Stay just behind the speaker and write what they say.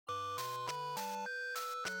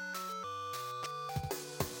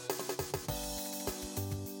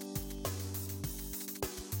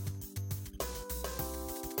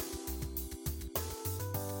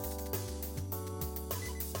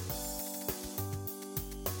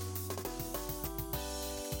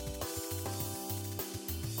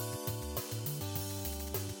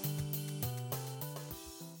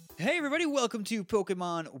Hey everybody, welcome to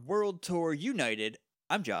Pokemon World Tour United.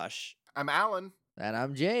 I'm Josh. I'm Alan. And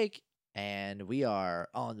I'm Jake. And we are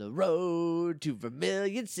on the road to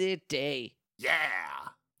Vermilion City. Yeah.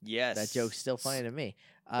 Yes. That joke's still funny to me.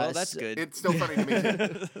 Well, that's good. It's still funny to me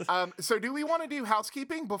too. So do we want to do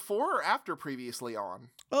housekeeping before or after previously on?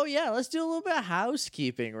 Oh, yeah. Let's do a little bit of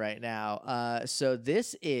housekeeping right now. So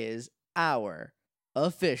this is our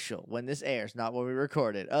official, when this airs, not when we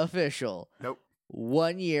record it, official Nope.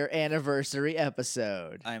 1 year anniversary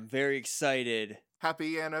episode. I'm very excited.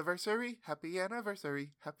 Happy anniversary, happy anniversary,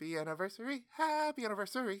 happy anniversary, happy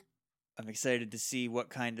anniversary. I'm excited to see what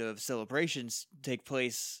kind of celebrations take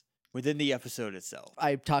place within the episode itself.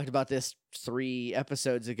 I talked about this 3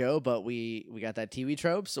 episodes ago, but we got that TV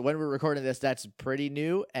trope. So when we're recording this, that's pretty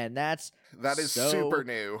new, and that is so super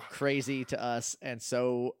new. crazy to us, and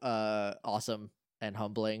so awesome and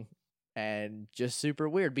humbling, and just super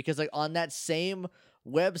weird because like on that same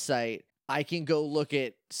website, I can go look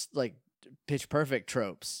at like Pitch Perfect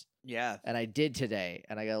tropes. Yeah. And I did today,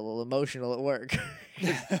 and I got a little emotional at work.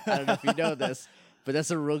 I don't know if you know this, but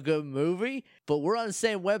that's a real good movie. But we're on the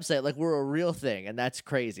same website, like we're a real thing, and that's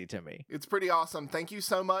crazy to me. It's pretty awesome. Thank you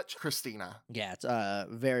so much, Christina. Yeah, it's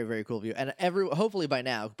very, very cool view. And hopefully by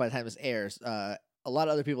now, by the time this airs, a lot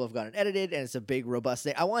of other people have gotten edited, and it's a big, robust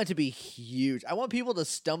thing. I want it to be huge. I want people to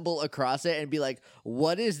stumble across it and be like,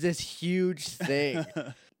 what is this huge thing?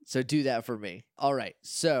 So do that for me. All right,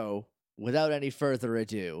 so without any further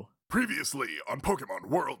ado, Previously on Pokemon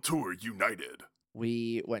World Tour United.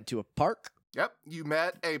 we went to a park. Yep, you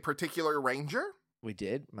met a particular ranger. We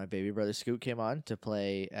did. My baby brother Scoot came on to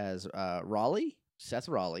play as Raleigh, Seth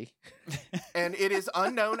Raleigh. And it is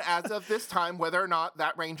unknown as of this time whether or not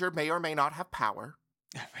that ranger may or may not have power.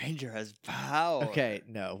 Ranger has power. Okay,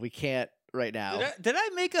 no, we can't right now. Did I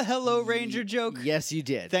make a Hello Ranger joke? Yes, you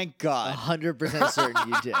did. Thank God. 100% certain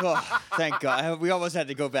you did. Oh, thank God. We almost had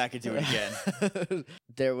to go back and do it again.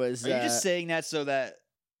 There was. Are you just saying that so that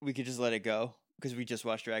we could just let it go? Because we just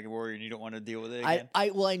watched Dragon Warrior and you don't want to deal with it again?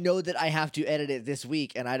 I know that I have to edit it this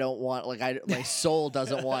week, and I don't want my soul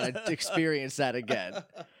doesn't want to experience that again.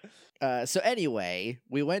 So anyway,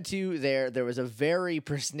 we went to there was a very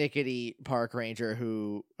persnickety park ranger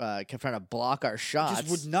who kept trying to block our shots. Just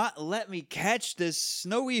would not let me catch this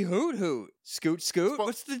snowy hoot hoot. Scoot,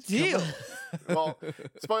 what's the deal? Well,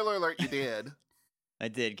 spoiler alert, you did. I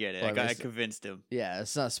did get it. Well, I this- convinced him. Yeah,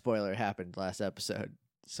 it's not a spoiler. It happened last episode.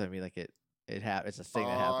 So I mean, like it happened. It's a thing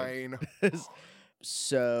that happened. Fine.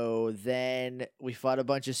 So then we fought a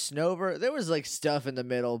bunch of Snover. There was like stuff in the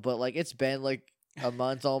middle, but like it's been like a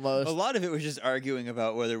month almost. A lot of it was just arguing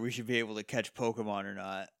about whether we should be able to catch Pokemon or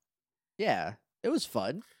not. Yeah, it was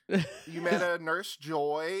fun. You met a Nurse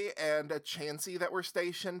Joy and a Chansey that were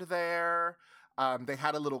stationed there. They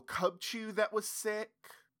had a little Cubchoo that was sick.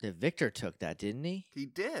 Victor took that, didn't he? He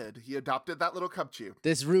did. He adopted that little Cubchoo.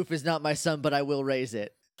 This roof is not my son, but I will raise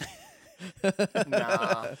it.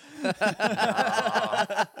 Nah.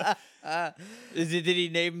 Did he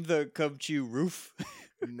name the Cubchoo Roof?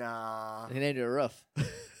 Nah. He named it a roof.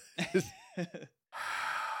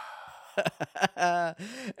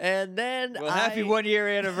 And then Well, happy 1 year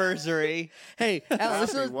anniversary. Hey, Alan,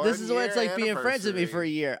 this Happy is what it's like 1 being year friends with me for a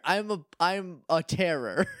year. I'm a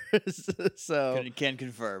terror. So Can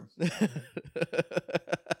confirm.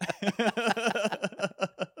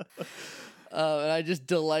 and I just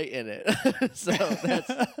delight in it. So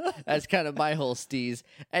that's kind of my whole steez.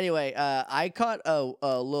 Anyway, I caught a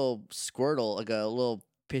little Squirtle, like a little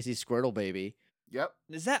pissy Squirtle baby. Yep.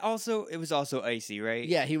 Is that also? It was also icy, right?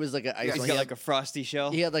 Yeah, he was like a Yeah, He's he got had- like a frosty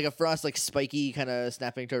shell. he had like a frost, like spiky kind of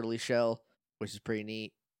snapping turtley shell, which is pretty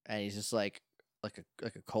neat. And he's just like a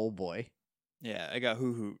coal boy. Yeah, I got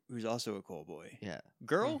Hoo Hoo, who's also a coal boy. Yeah,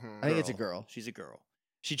 Girl? Mhm. I think it's a girl. She's a girl.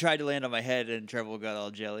 She tried to land on my head, and Trevor got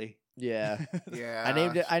all jelly. Yeah. Yeah.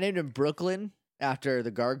 I named him Brooklyn after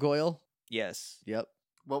the gargoyle. Yes, Yep.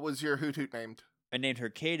 What was your Hoot Hoot named? I named her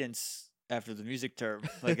Cadence after the music term,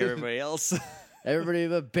 like everybody else. Everybody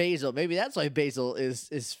but Basil. Maybe that's why Basil is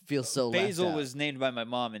feels so left Basil out. was named by my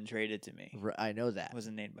mom and traded to me. I know that.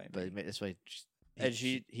 Wasn't named by me. But that's why And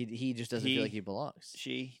he just doesn't he- feel like he belongs.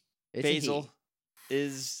 She It's a Basil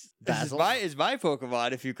is Basil? is my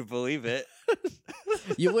Pokemon, if you could believe it.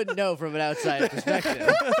 he. You wouldn't know from an outside perspective.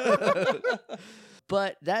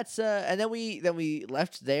 But that's and then we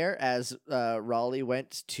left there as Raleigh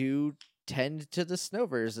went to tend to the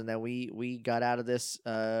Snovers, and then we got out of this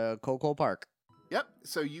Coco Park. Yep.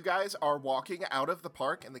 So you guys are walking out of the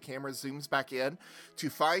park, and the camera zooms back in to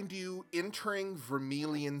find you entering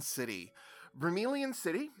Vermilion City. Vermilion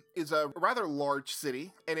City is a rather large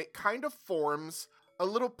city, and it kind of forms a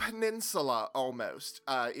little peninsula almost.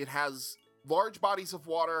 It has large bodies of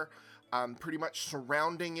water pretty much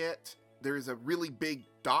surrounding it. There's a really big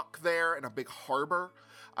dock there and a big harbor.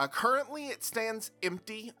 Currently, it stands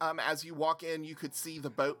empty. As you walk in, you could see the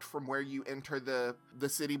boat from where you enter the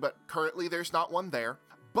city, but currently there's not one there.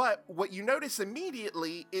 But what you notice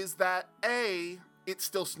immediately is that A, it's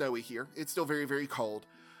still snowy here. It's still very, very cold.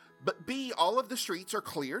 But B, all of the streets are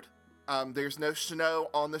cleared. There's no snow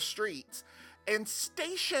on the streets. And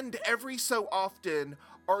stationed every so often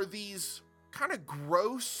are these kind of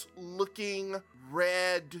gross-looking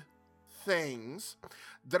red things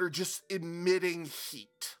that are just emitting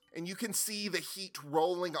heat. And you can see the heat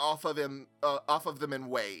rolling off of them in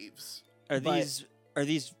waves. Are these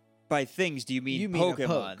by things? Do you mean You mean a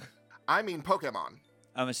Pokemon? poke. I mean Pokemon.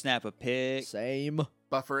 I'm gonna snap a pic. Same.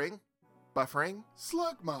 Buffering.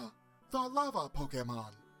 Slugma, the lava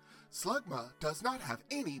Pokemon. Slugma does not have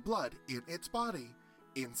any blood in its body.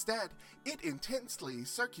 Instead, it intensely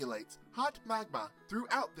circulates hot magma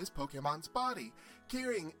throughout this Pokemon's body,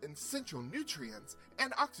 carrying essential nutrients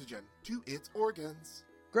and oxygen to its organs.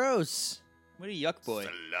 Gross. What a yuck boy.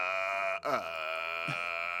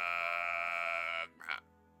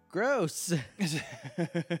 Gross.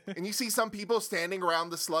 And you see some people standing around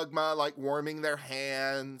the Slugma, like warming their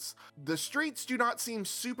hands. The streets do not seem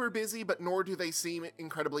super busy, but nor do they seem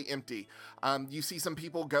incredibly empty. You see some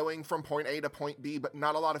people going from point A to point B, but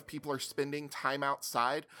not a lot of people are spending time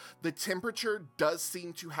outside. The temperature does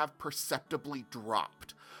seem to have perceptibly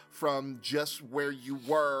dropped from just where you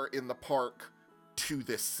were in the park to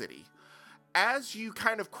this city. As you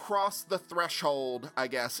kind of cross the threshold, I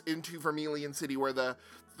guess, into Vermilion City, where the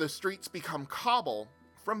streets become cobble,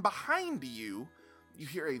 from behind you, you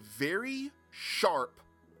hear a very sharp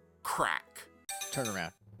crack. Turn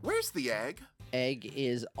around. Where's the egg? Egg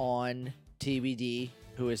is on TBD,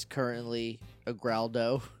 who is currently a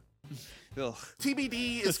Growldo. Ugh.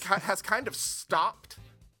 TBD has kind of stopped,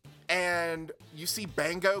 and you see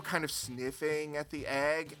Bango kind of sniffing at the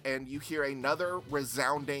egg, and you hear another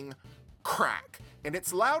resounding crack. And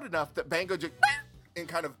it's loud enough that Bango just and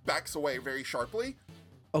kind of backs away very sharply.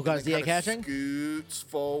 Oh god, and is the then egg kind of hatching? Scoots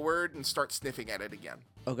forward and starts sniffing at it again.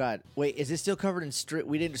 Oh god. Wait, is it still covered in string?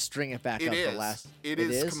 We didn't string it back It up is. the last. It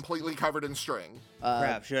is completely covered in string.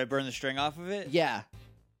 Crap, should I burn the string off of it? Yeah.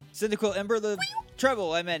 Cyndaquil Ember, the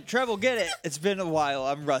treble, treble, get it! It's been a while,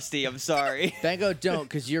 I'm rusty, I'm sorry. Bango, don't,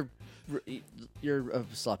 because you're a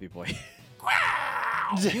sloppy boy.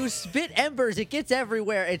 You spit embers, it gets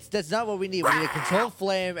everywhere. That's not what we need. We need a controlled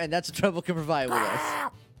flame, and that's what Treble can provide with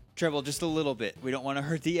us. Treble, just a little bit. We don't want to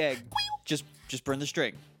hurt the egg. Just burn the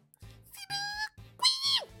string.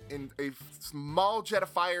 And a small jet of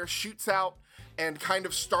fire shoots out and kind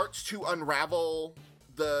of starts to unravel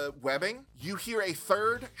the webbing. You hear a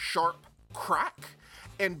third sharp crack,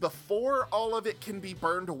 and before all of it can be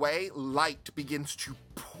burned away, light begins to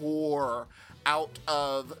pour out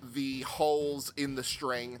of the holes in the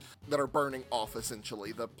string that are burning off,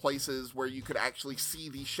 essentially. The places where you could actually see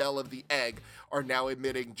the shell of the egg are now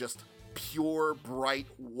emitting just pure, bright,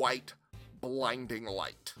 white, blinding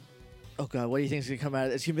light. Oh god, what do you think is gonna come out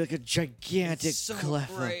of it? It's gonna be like a gigantic It's so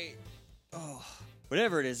cleffa. great. Oh,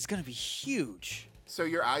 whatever it is, it's gonna be huge. So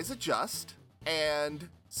your eyes adjust, and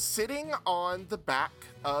sitting on the back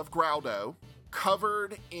of Growldo,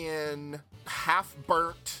 covered in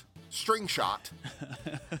half-burnt string shot,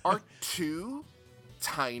 are two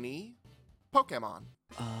tiny Pokemon.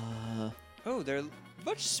 Oh, they're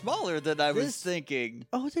much smaller than I was This- thinking.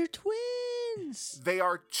 Oh, they're twins. They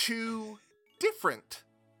are two different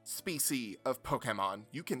species of Pokemon.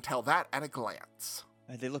 You can tell that at a glance.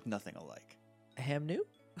 They look nothing alike. Hamnu?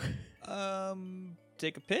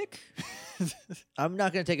 Take a pic? I'm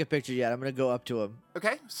not gonna take a picture yet. I'm gonna go up to him.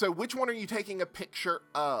 Okay, so which one are you taking a picture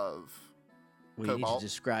of? We need to Cobalt.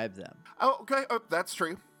 describe them. Oh, okay, that's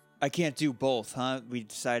true. I can't do both, huh? We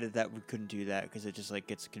decided that we couldn't do that because it just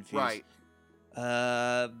gets confused. Right.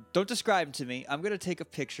 Don't describe them to me. I'm gonna take a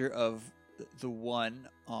picture of the one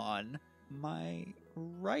on my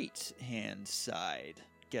right hand side,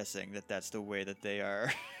 guessing that that's the way that they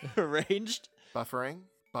are arranged. Buffering.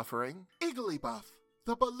 Igglybuff,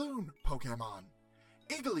 the balloon Pokemon.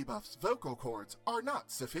 Igglybuff's vocal cords are not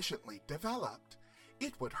sufficiently developed.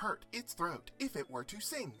 It would hurt its throat if it were to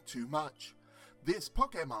sing too much. This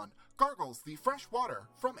Pokemon gargles the fresh water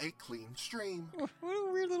from a clean stream. What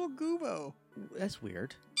a weird little goobo. That's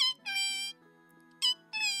weird.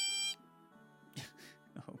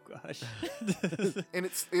 Oh gosh. And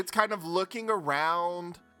it's kind of looking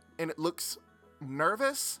around, and it looks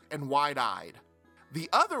nervous and wide-eyed. The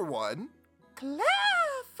other one, Cleffa.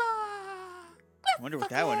 I wonder what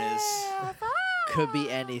that one is. Could be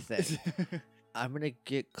anything. I'm gonna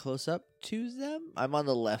get close up to them. I'm on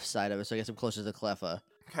the left side of it, so I guess I'm closer to Cleffa.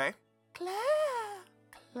 Okay.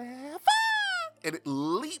 Cleffa! And it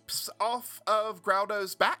leaps off of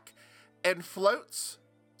Growldo's back and floats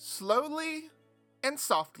slowly and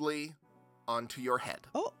softly onto your head.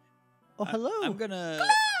 Oh, hello. I'm gonna.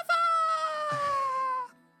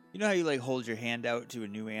 You know how you like hold your hand out to a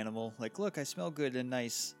new animal? Like, look, I smell good and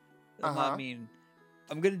nice. I mean,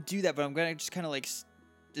 I'm gonna do that, but I'm gonna just kind of like,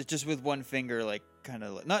 just with one finger, like, kind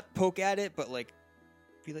of not poke at it, but like,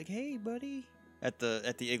 be like, hey, buddy, at the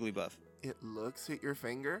Igglybuff. It looks at your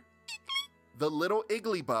finger. The little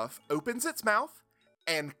Igglybuff opens its mouth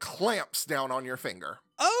and clamps down on your finger.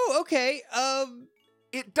 Oh, okay.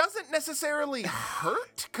 It doesn't necessarily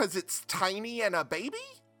hurt because it's tiny and a baby.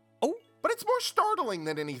 Oh. But it's more startling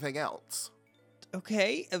than anything else.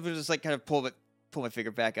 Okay. I was just like kind of pull my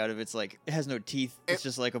finger back out of it. It's like it has no teeth. It's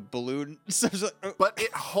just like a balloon. So it's like, oh. But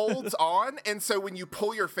it holds on, and so when you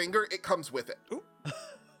pull your finger, it comes with it.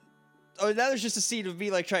 Oh, now there's just a scene of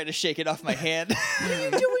me like trying to shake it off my hand. What are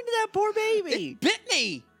you doing to that poor baby? It bit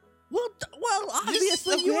me. Well,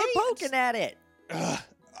 obviously you were poking at it. Ugh.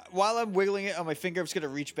 While I'm wiggling it on my finger, I'm just gonna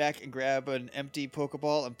reach back and grab an empty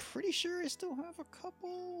Pokeball. I'm pretty sure I still have a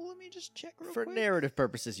couple. Let me just check real For quick. narrative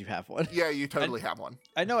purposes, you have one. Yeah, you totally have one.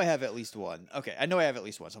 I know I have at least one. Okay, I know I have at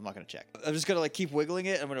least one, so I'm not gonna check. I'm just gonna like keep wiggling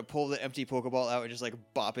it. I'm gonna pull the empty Pokeball out and just like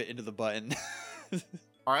bop it into the button.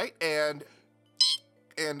 All right, and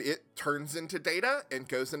it turns into data and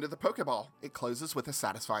goes into the Pokeball. It closes with a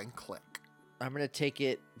satisfying click. I'm gonna take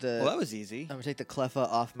it. Well, that was easy. I'm gonna take the Cleffa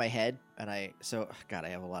off my head, and I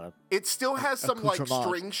have a lot of. It still has some like accoutrement.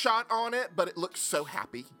 string shot on it, but it looks so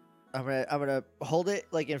happy. I'm gonna hold it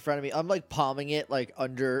like in front of me. I'm like palming it like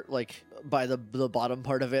under like by the bottom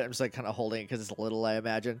part of it. I'm just like kind of holding it because it's little, I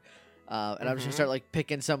imagine. And I'm just gonna start like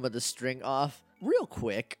picking some of the string off real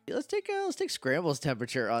quick. Let's take Scramble's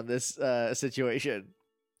temperature on this situation.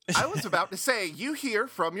 I was about to say, you hear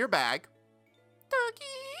from your bag, Turkey,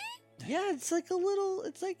 Yeah, it's like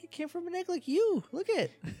it came from an egg like you. Look at.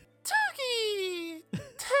 Turkey,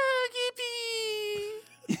 Turkey pee.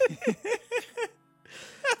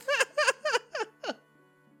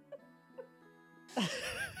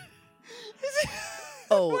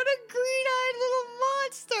 Oh, What a green-eyed little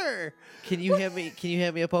monster! can you hand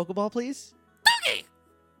me a Pokeball, please? Turkey,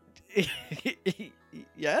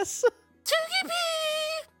 Yes. Turkey pee.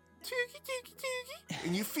 Turkey.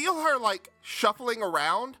 And you feel her like shuffling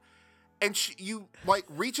around, and you like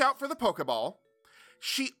reach out for the Pokeball.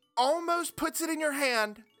 She almost puts it in your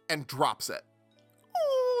hand and drops it.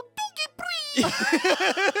 Oh, Turkey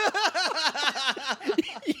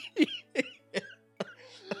pee.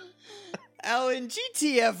 Alan,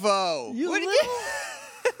 GTFO! You What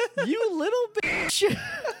little, you little bitch.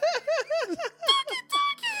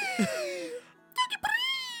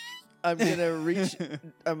 I'm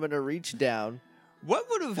gonna reach down. What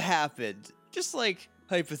would have happened, just like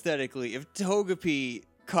hypothetically, if Togepi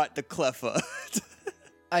caught the Cleffa?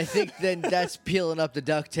 I think then that's peeling up the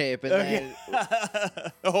duct tape and then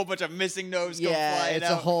A whole bunch of missing nose go yeah, flying it's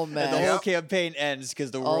out. a whole And mess. the whole Yep. campaign ends because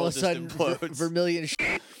the All world of a just sudden, implodes.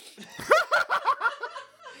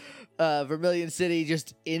 Vermilion City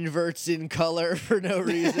just inverts in color for no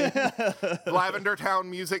reason, Lavender Town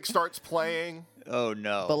music starts playing. Oh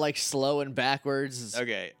no. but like slow and backwards.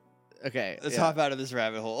 Okay, Okay, let's yeah. hop out of this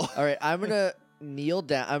rabbit hole. All right, I'm gonna kneel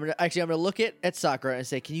down. I'm gonna look at Sakura and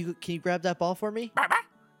say, "Can you grab that ball for me?"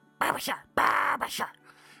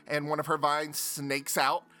 And one of her vines snakes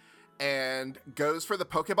out and goes for the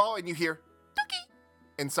Pokeball, and you hear Dookie.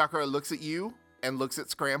 And Sakura looks at you and looks at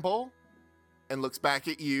Scramble and looks back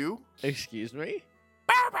at you. Excuse me.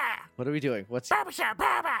 What are we doing? What's?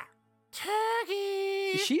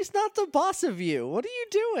 Turkey. She's not the boss of you. What are you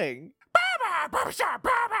doing?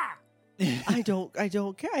 I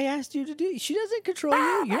don't care. I asked you to do. She doesn't control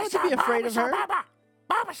you. You don't have to be afraid of her.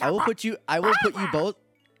 I will put you both.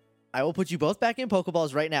 I will put you both back in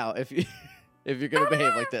Pokeballs right now if you're gonna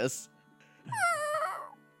behave like this.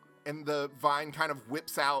 And the vine kind of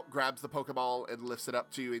whips out, grabs the Pokeball, and lifts it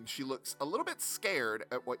up to you. And she looks a little bit scared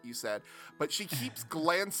at what you said, but she keeps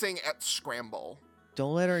glancing at Scramble.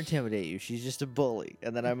 Don't let her intimidate you. She's just a bully.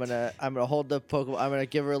 And then I'm gonna hold the Pokeball. I'm gonna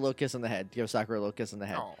give her a little kiss on the head. Give Sakura a little kiss on the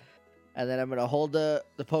head. Oh. And then I'm gonna hold the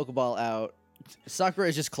Pokeball out. Sakura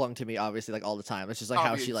has just clung to me, obviously, like all the time. It's just like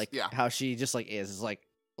how she how she just like is like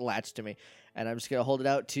latched to me. And I'm just gonna hold it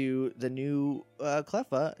out to the new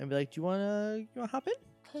Cleffa and be like, "Do you wanna hop in?"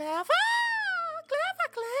 Clever.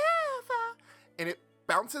 And it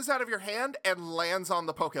bounces out of your hand and lands on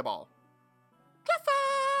the Pokeball.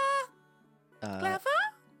 Clever.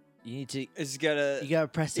 You need to. It's gotta. You gotta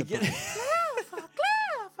press the you button. Clever,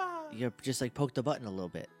 clever. You gotta just like poke the button a little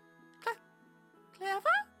bit. Clever?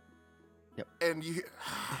 Yep. And you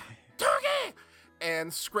Turkey!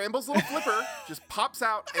 And Scramble's little flipper just pops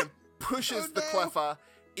out and pushes the Cleffa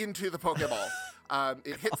into the Pokeball.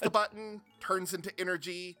 It hits the button, turns into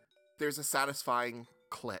energy. There's a satisfying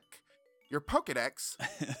click. Your Pokedex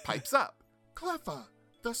pipes up. Cleffa,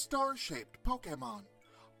 the star-shaped Pokemon.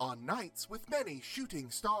 On nights with many shooting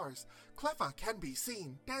stars, Cleffa can be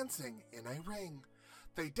seen dancing in a ring.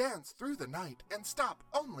 They dance through the night and stop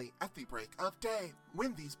only at the break of day,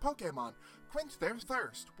 when these Pokemon quench their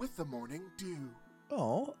thirst with the morning dew.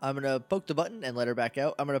 Oh, I'm gonna poke the button and let her back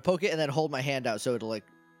out. I'm gonna poke it and then hold my hand out so it'll like,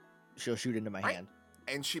 she'll shoot into my Right. hand.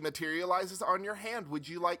 And she materializes on your hand. Would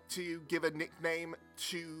you like to give a nickname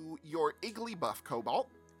to your Igglybuff Cobalt?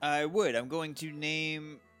 I would. I'm going to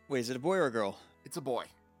name. Wait, is it a boy or a girl? It's a boy.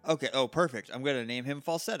 Okay. Oh, perfect. I'm gonna name him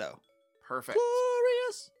Falsetto. Perfect.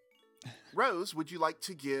 Glorious. Rose, would you like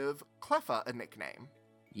to give Cleffa a nickname?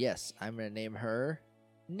 Yes, I'm gonna name her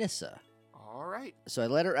Nissa. All right. So I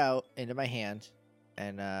let her out into my hand,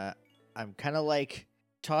 and I'm kind of like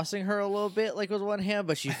tossing her a little bit, like with one hand,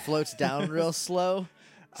 but she floats down real slow.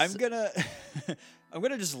 I'm gonna. I'm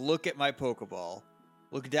gonna just look at my Pokeball,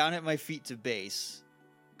 look down at my feet to base,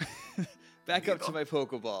 back up to my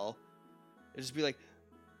Pokeball, and just be like,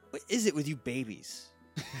 "What is it with you babies?"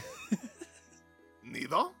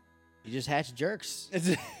 Neither. You just hatch jerks.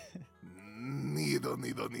 Neither.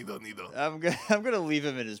 I'm gonna leave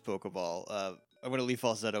him in his Pokeball. I'm gonna leave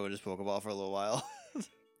Falsetto in his Pokeball for a little while.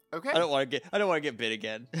 Okay. I don't want to get bit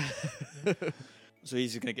again. So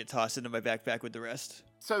he's just gonna get tossed into my backpack with the rest.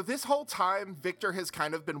 So this whole time, Victor has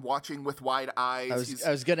kind of been watching with wide eyes.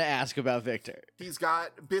 I was gonna ask about Victor. He's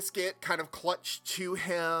got Biscuit kind of clutched to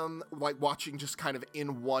him, like watching just kind of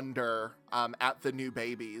in wonder at the new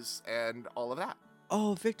babies and all of that.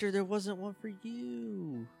 Oh, Victor, there wasn't one for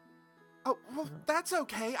you. Oh, well, that's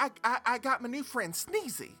okay. I got my new friend,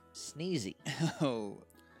 Sneezy. Sneezy. Oh,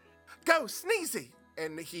 Go, Sneezy!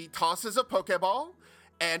 And he tosses a Pokeball,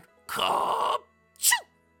 and come!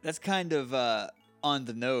 that's kind of on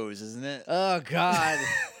the nose, isn't it? Oh God.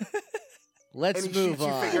 Let's And he move shoots you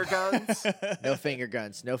on. finger guns. No finger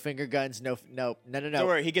guns. No finger guns. No. Don't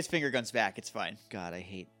worry, he gets finger guns back. It's fine. God, I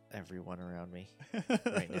hate everyone around me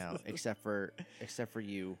right now, except for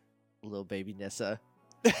you, little baby Nissa.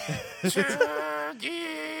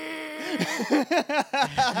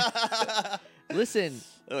 Listen,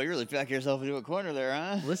 Oh, you really back yourself into a corner there,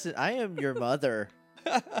 huh? listen. I am your mother,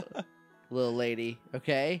 little lady.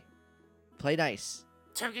 Okay, play nice.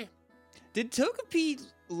 Turkey. Did Togepi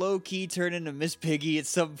low key turn into Miss Piggy at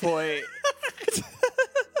some point?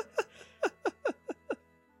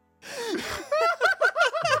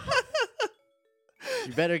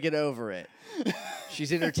 You better get over it.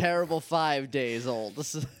 She's in her terrible 5 days old.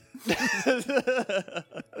 This is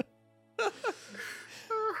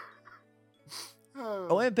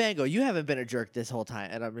Oh, and Bango, you haven't been a jerk this whole time,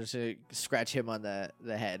 and I'm just gonna scratch him on the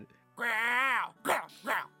head. Growl, growl,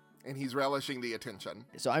 growl. And he's relishing the attention.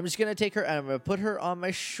 So I'm just gonna take her and I'm gonna put her on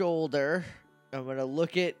my shoulder. I'm gonna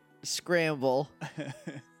look at Scramble.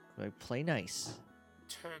 Like, play nice.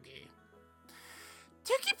 Turkey.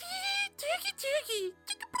 Turkey pee, turkey, turkey,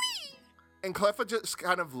 turkey pee. And Cleffa just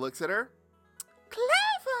kind of looks at her.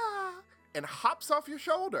 Cleffa! And hops off your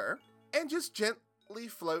shoulder and just gently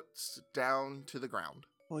floats down to the ground.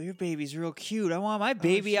 Well, your baby's real cute. I want my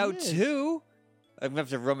baby she out is. too. I'm gonna have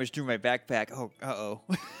to rummage through my backpack. Oh,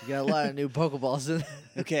 You got a lot of new Pokeballs in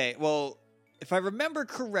Okay, well, if I remember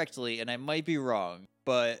correctly, and I might be wrong,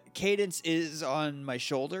 but Cadence is on my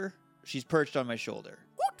shoulder. She's perched on my shoulder.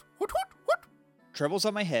 What? Treble's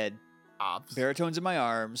on my head. Obs. Baritone's in my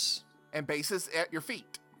arms. And bases at your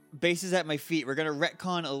feet. Base is at my feet. We're gonna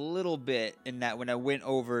retcon a little bit in that when I went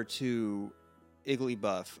over to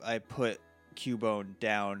Igglybuff, I put Cubone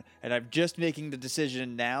down, and I'm just making the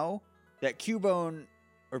decision now that Cubone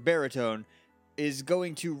or Baritone is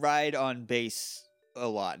going to ride on base a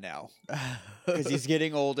lot now because he's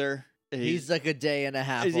getting older. He's like a day and a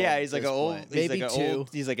half. Old yeah, he's at like this an old, point. he's maybe like 2.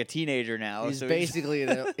 he's like a teenager now. He's so basically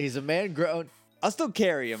he's a man grown. I'll still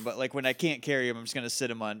carry him, but like when I can't carry him, I'm just gonna sit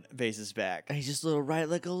him on Base's back. And he's just a little right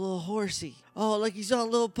like a little horsey. Oh, like he's on a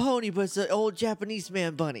little pony, but it's an old Japanese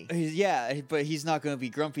man bunny. Yeah, but he's not gonna be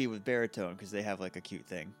grumpy with Baritone because they have like a cute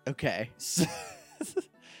thing. Okay.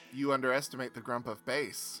 You underestimate the grump of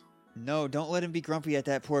base. No, don't let him be grumpy at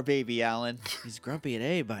that poor baby, Alan. He's grumpy at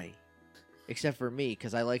anybody, except for me,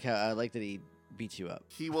 because I like that he beats you up.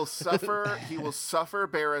 He will suffer. He will suffer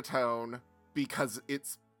Baritone because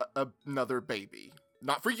it's another baby.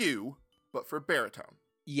 Not for you, but for Baritone.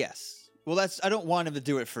 Yes. Well, I don't want him to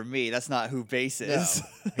do it for me. That's not who Base is.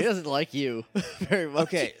 No, he doesn't like you very much.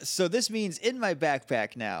 Okay, so this means in my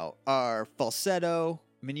backpack now are Falsetto,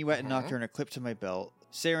 Minuet and Nocturne are clipped to my belt,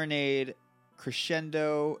 Serenade,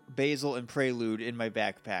 Crescendo, Basil, and Prelude in my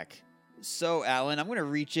backpack. So, Alan, I'm going to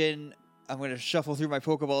reach in, I'm going to shuffle through my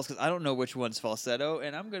Pokeballs because I don't know which one's Falsetto,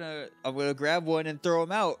 and I'm gonna grab one and throw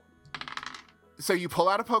them out. So you pull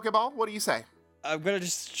out a Pokeball. What do you say? I'm going to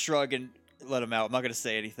just shrug and let him out. I'm not going to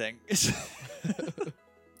say anything.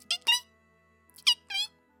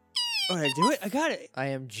 Oh, did I do it? I got it. I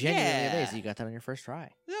am genuinely Yeah. amazed that you got that on your first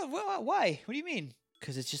try. No, why? What do you mean?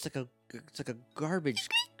 Because it's just like a garbage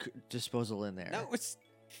disposal in there. No, it's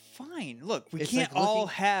fine. Look, we It's can't like all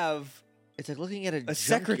looking- have It's like looking at a junkyard,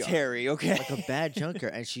 secretary, okay? like a bad junker,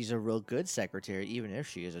 and she's a real good secretary, even if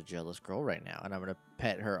she is a jealous girl right now. And I'm gonna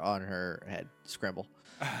pet her on her head, Scramble.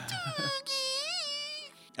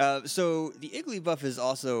 So the Igglybuff is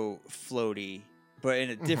also floaty, but in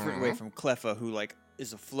a different way from Cleffa, who like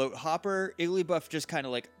is a float hopper. Igglybuff just kind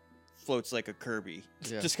of like floats like a Kirby.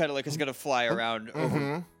 Yeah. Just kind of like is gonna fly around, over,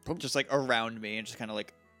 Mm-hmm. just like around me, and just kind of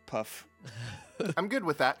like puff. I'm good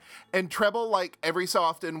with that. And Treble, like every so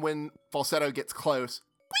often when Falsetto gets close,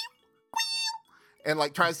 and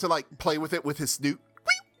like tries to like play with it with his snoot.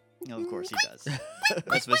 No, of course he does.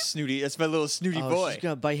 That's my snooty. That's my little snooty Oh, boy. she's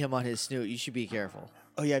gonna bite him on his snoot. You should be careful.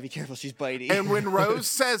 Oh yeah, be careful. She's bitey. And when Rose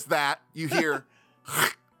says that, you hear,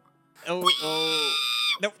 oh.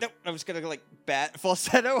 Nope. I'm just gonna like bat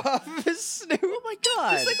Falsetto off of his snoot. Oh my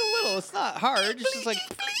god! Just like a little. It's not hard. It's just like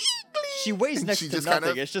she weighs next She to just nothing.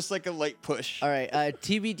 kind of- It's just like a light push. All right,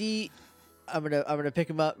 TBD. I'm gonna pick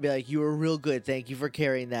him up. And be like, you were real good. Thank you for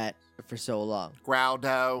carrying that for so long.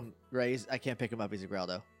 Growldo, Right? I can't pick him up. He's a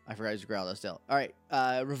Growldo. I forgot he's a Growldo still. All right,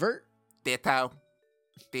 Revert. Ditto.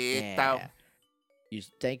 Yeah.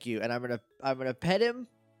 Thank you. And I'm gonna pet him,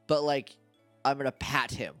 but like I'm gonna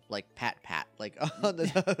pat him, like pat, like on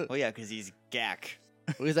the. Well, yeah, because he's Gak.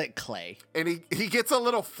 He's like clay. And he gets a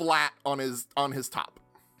little flat on his top.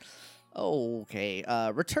 Okay.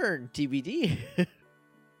 Return TBD.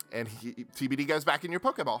 And TBD goes back in your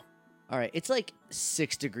Pokeball. All right. It's like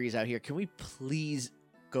 6 degrees out here. Can we please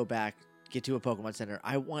go back, get to a Pokemon Center?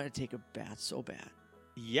 I want to take a bath so bad.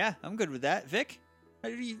 Yeah, I'm good with that. Vic, what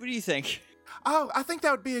do you think? Oh, I think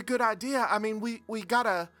that would be a good idea. I mean, we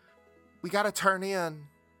gotta turn in.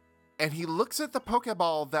 And he looks at the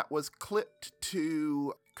Pokeball that was clipped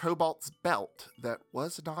to Cobalt's belt that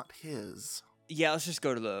was not his. Yeah, let's just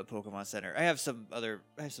go to the Pokemon Center. I have some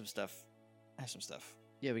stuff.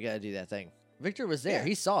 Yeah, we got to do that thing. Victor was there. Yeah.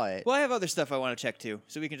 He saw it. Well, I have other stuff I want to check too,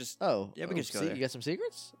 so we can just. Oh. Yeah, we can just go see, there. You got some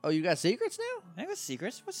secrets? Oh, you got secrets now? I got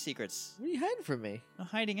secrets. What secrets? What are you hiding from me? I'm not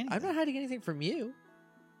hiding anything. I'm not hiding anything from you.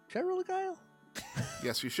 Should I roll a guile?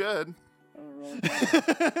 Yes, you should.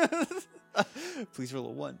 Please roll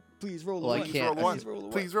a 1. Please roll a Well, I 1. Please can't- roll one. Please roll a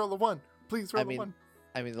 1. Please roll a 1. Please roll I mean, a 1.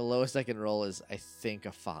 I mean, the lowest I can roll is, I think,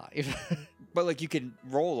 a 5. But like you can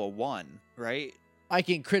roll a 1, right? I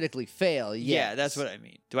can critically fail, yes. Yeah, that's what I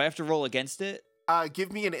mean. Do I have to roll against it?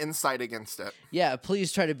 Give me an insight against it. Yeah,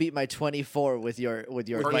 please try to beat my 24 with your Or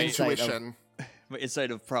insight. intuition. My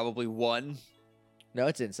insight of probably 1. No,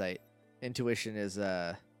 it's insight. Intuition is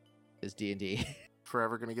D&D.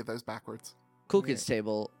 Forever gonna get those backwards. Cool Kids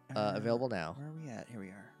table available now. Where are we at? Here we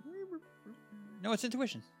are. No, it's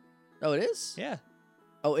intuition. Oh, it is? Yeah.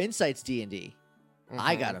 Oh, insight's D&D.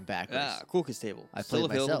 I Mhm. got him backwards. Ah, Cool Kids table. I Still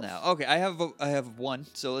played available myself. now. Okay, I have 1.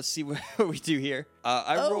 So let's see what we do here.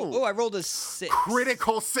 I rolled a 6.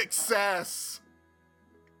 Critical success.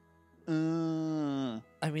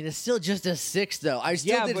 I mean, it's still just a 6, though. I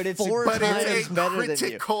still Yeah, did but it's a- 4 But times it's a better than you.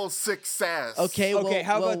 critical success. Okay, Okay, well,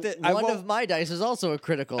 how about well, this? I one won't- of my dice is also a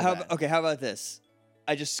critical. then. Okay, how about this?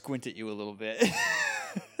 I just squint at you a little bit.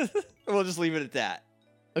 We'll just leave it at that.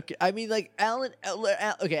 Okay, I mean, like Alan.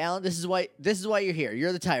 Okay, Alan. This is why you're here.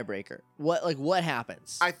 You're the tiebreaker. What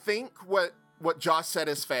happens? I think what Josh said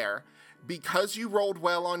is fair. Because you rolled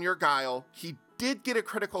well on your guile, he did get a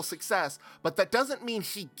critical success, but that doesn't mean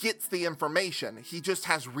he gets the information. He just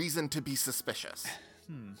has reason to be suspicious.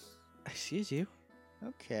 Excuse you.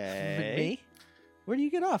 Okay. Me? Where do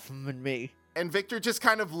you get off me? And Victor just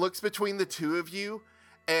kind of looks between the two of you,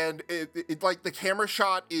 and it like the camera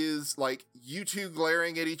shot is like you two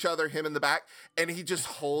glaring at each other, him in the back, and he just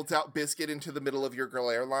holds out Biscuit into the middle of your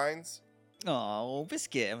glare lines. Oh,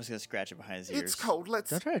 Biscuit. I'm just gonna scratch it behind his ears. It's cold. Let's.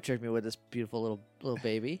 Don't try to trick me with this beautiful little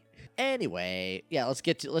baby. Anyway, yeah, let's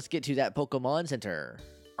get to that Pokemon Center.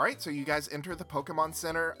 All right, so you guys enter the Pokemon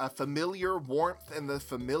Center. A familiar warmth and the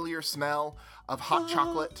familiar smell of hot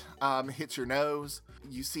chocolate hits your nose.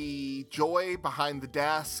 You see Joy behind the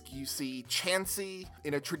desk. You see Chansey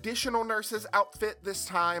in a traditional nurse's outfit this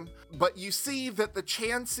time. But you see that the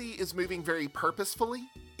Chansey is moving very purposefully.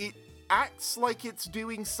 It acts like it's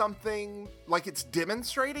doing something, like it's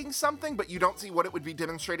demonstrating something, but you don't see what it would be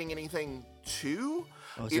demonstrating anything to.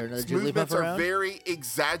 Oh, is there another Its Jigglypuff movements are around? very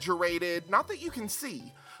exaggerated. Not that you can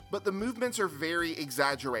see, but the movements are very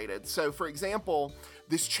exaggerated. So, for example,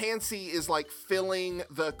 this Chansey is like filling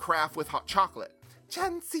the carafe with hot chocolate.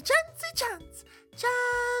 Chansey, Chansey, Chance,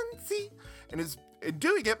 Chansey. And is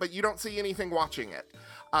doing it, but you don't see anything watching it.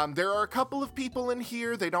 There are a couple of people in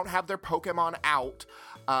here. They don't have their Pokemon out,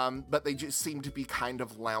 but they just seem to be kind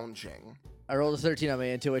of lounging. I rolled a 13 on my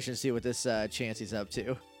intuition to see what this Chansey's up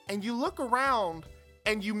to. And you look around,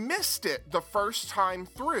 and you missed it the first time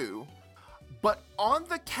through, but on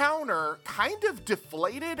the counter, kind of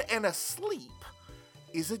deflated and asleep,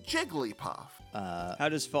 is a Jigglypuff. How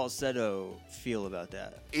does Falsetto feel about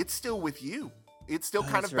that? It's still with you. It's still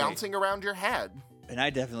kind of that's right. bouncing around your head. And I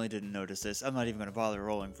definitely didn't notice this. I'm not even going to bother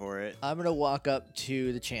rolling for it. I'm going to walk up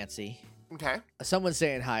to the Chansey. Okay. Someone's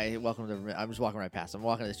saying hi. Welcome to the room. I'm just walking right past. I'm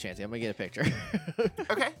walking to this Chansey. I'm going to get a picture.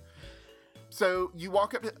 Okay. So you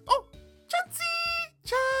walk up to, oh, Chansey!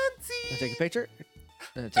 Chansey! I'll take a picture.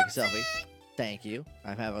 I'm going to take a selfie. Thank you.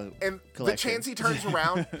 I have a And collection. the Chansey turns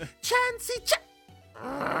around. Chansey!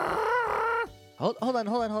 Hold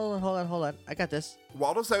on. I got this.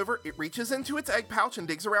 Waddles over, it reaches into its egg pouch and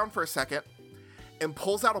digs around for a second and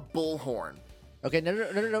pulls out a bullhorn. Okay, no.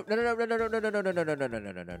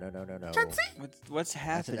 Chansey! What's That's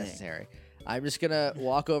happening? unnecessary. I'm just gonna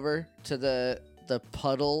walk over to the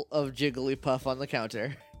puddle of Jigglypuff on the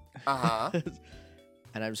counter, Uh-huh.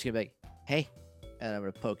 and I'm just gonna be like, "Hey," and I'm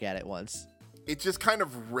gonna poke at it once. It just kind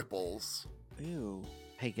of ripples. Ew.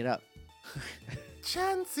 Hey, get up.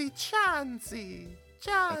 Chansey.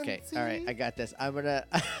 Okay, all right, I got this. I'm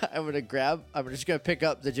just gonna pick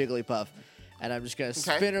up the Jigglypuff, and I'm just gonna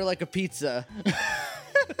spin her like a pizza.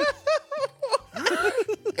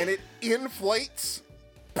 And it inflates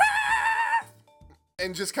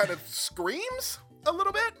and just kind of screams a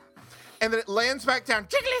little bit. And then it lands back down.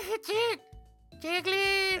 Jiggly.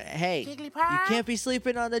 Hey, you can't be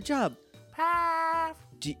sleeping on the job.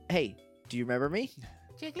 Do you remember me?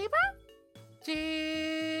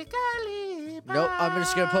 Nope, I'm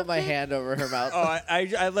just gonna put my hand over her mouth. Oh,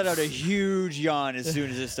 I let out a huge yawn as soon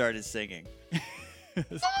as it started singing.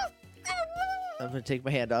 I'm gonna take my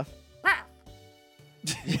hand off.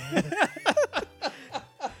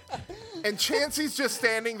 And Chansey's just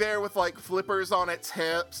standing there with like flippers on its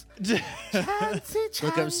hips. Chansey.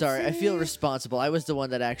 Look, I'm sorry. I feel responsible. I was the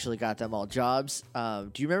one that actually got them all jobs.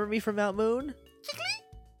 Do you remember me from Mount Moon?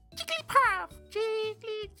 Jigglypuff.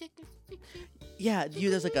 Yeah,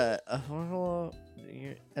 you. There's like a and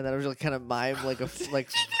then I was like kind of mime like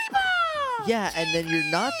Jigglypuff. yeah, and then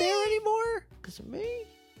you're not there anymore because of me.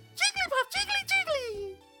 Jigglypuff.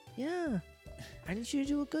 Jiggly. Yeah, I need you to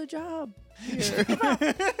do a good job. Here.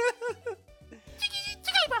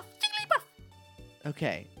 Jigglypuff.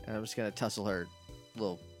 Okay, and I'm just gonna tussle her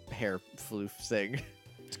little hair floof thing.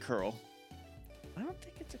 It's curl. I don't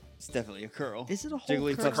think it's a. It's definitely a curl. Is it a whole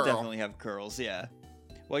Jigglypuffs curl? definitely have curls, yeah.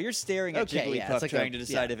 While you're staring at Okay, yeah, Jigglypuff it's like trying a- to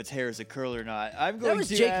decide yeah. if its hair is a curl or not, I'm going That was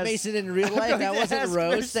to Jake ask, Mason in real I'm life. going That to wasn't ask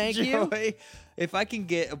Rose. Miss Thank you. Joy if I can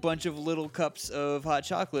get a bunch of little cups of hot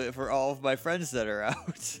chocolate for all of my friends that are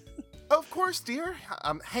out. Of course, dear.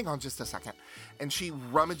 Hang on just a second. And she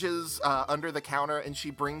rummages under the counter and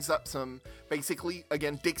she brings up some, basically,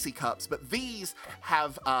 again, Dixie cups. But these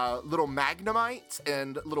have little Magnemites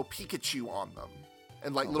and little Pikachu on them.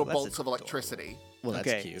 And like Oh, little that's bolts of electricity. Well, that's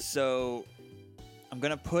Okay, cute. so I'm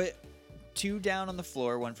going to put 2 down on the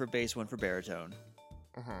floor, 1 for bass, 1 for baritone.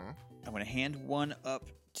 Mm-hmm. I'm going to hand 1 up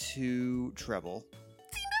to treble.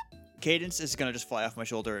 Cadence is going to just fly off my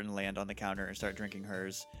shoulder and land on the counter and start drinking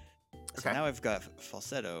hers. So Okay. now I've got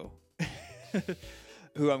Falsetto,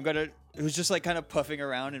 who's just like kind of puffing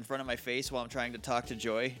around in front of my face while I'm trying to talk to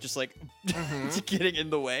Joy, just like getting in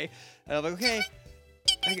the way. And I'm like, okay,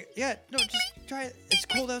 just try it. It's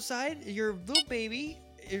cold outside. You're a little baby.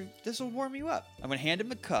 This will warm you up. I'm gonna hand him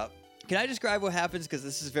the cup. Can I describe what happens? Because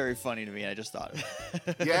this is very funny to me. I just thought of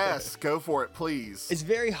it. Yes, go for it, please. It's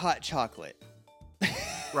very hot chocolate.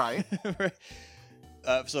 Right.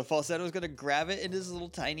 So Falsetto's gonna grab it in his little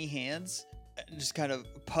tiny hands and just kind of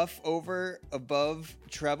puff over above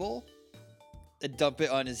treble and dump it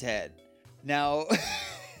on his head. Now,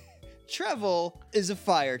 treble is a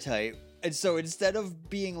fire type, and so instead of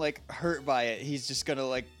being like hurt by it, he's just gonna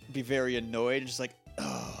like be very annoyed and just like,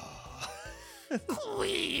 oh.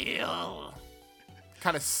 Queel.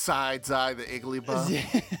 Kind of sides eye the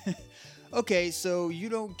Igglybuff. Okay, so you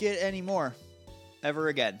don't get any more ever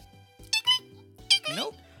again.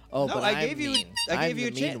 Nope. Oh, No, but I I'm gave you. mean. I I'm gave you a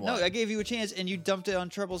the mean chance. No, one. I gave you a chance, and you dumped it on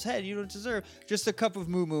Trouble's head. You don't deserve just a cup of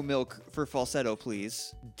moo moo milk for falsetto,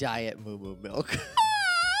 please. Diet moo moo milk.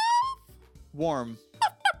 Warm.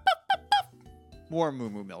 Warm moo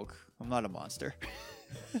moo milk. I'm not a monster.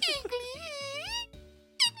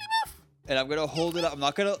 And I'm gonna hold it up. I'm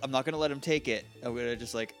not gonna let him take it. I'm gonna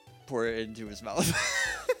just like pour it into his mouth.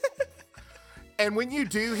 And when you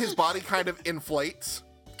do, his body kind of inflates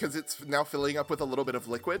because it's now filling up with a little bit of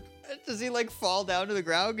liquid. Does he like fall down to the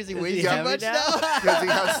ground because he Is weighs he too heavy much now? now?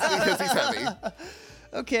 Because he's heavy.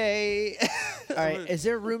 Okay. All right, is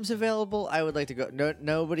there rooms available? I would like to go. No,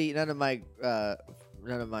 nobody. None of mine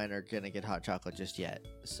are gonna get hot chocolate just yet.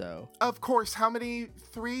 So Of course, how many?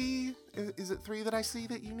 3? Is it 3 that I see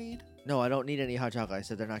that you need? no, I don't need any hot chocolate. I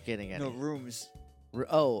said they're not getting any. No rooms.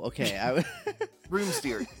 Oh, okay. I would. Rooms,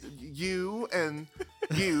 dear. you and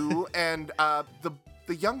the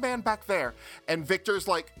young man back there. And Victor's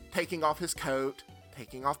like taking off his coat,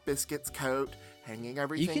 taking off Biscuit's coat, hanging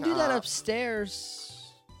everything You can do that up. upstairs.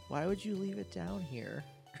 Why would you leave it down here?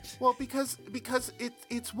 Well, because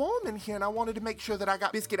it's warm in here, and I wanted to make sure that I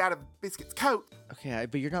got Biscuit out of Biscuit's coat. Okay,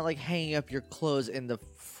 but you're not like hanging up your clothes in the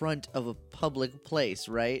front of a public place,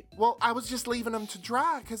 right? Well, I was just leaving them to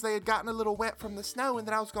dry because they had gotten a little wet from the snow, and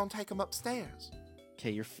then I was going to take them upstairs. Okay,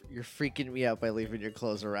 you're freaking me out by leaving your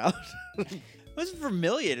clothes around. What's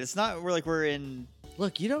Vermilion? It's not. We're in.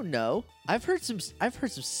 Look, you don't know. I've heard some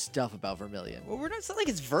stuff about Vermilion. Well, we're not. It's not like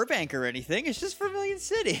it's Verbank or anything. It's just Vermilion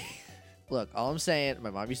City. Look, all I'm saying, my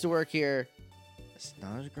mom used to work here. It's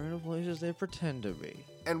not as great a place as they pretend to be.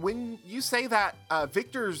 And when you say that,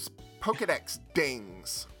 Victor's Pokedex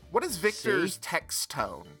dings. What is Victor's text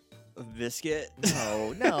tone? A biscuit.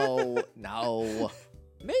 No.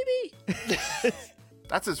 Maybe.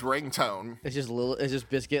 That's his ringtone. It's just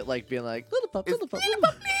Biscuit like being like little pup, little pup, little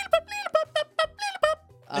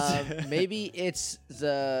pup. Maybe it's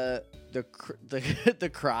the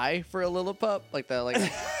cry for a little pup, like the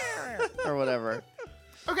or whatever.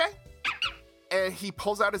 Okay. And he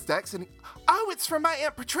pulls out his dex and oh, it's from my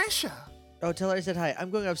Aunt Patricia. Oh, tell her I said hi.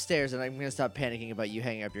 I'm going upstairs and I'm gonna stop panicking about you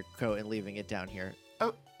hanging up your coat and leaving it down here.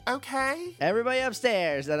 Oh, okay. Everybody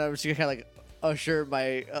upstairs. And I'm just gonna kind of like usher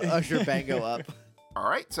Bango up. All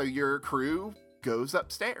right, so your crew goes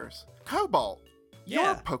upstairs. Cobalt, your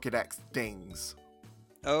Yeah. Pokedex dings.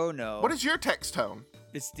 Oh no. What is your text tone?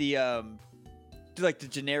 It's the like the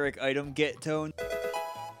generic item get tone.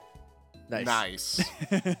 Nice.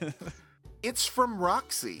 It's from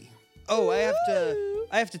Roxy. Oh, I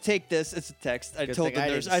have to take this. It's a text. I Good told thing the I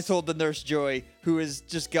nurse. didn't I told the nurse Joy, who has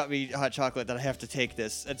just got me hot chocolate, that I have to take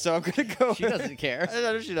this, and so I'm gonna go. She doesn't care. I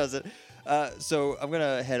know she doesn't. So I'm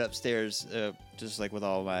gonna head upstairs, just like with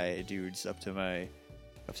all my dudes, up to my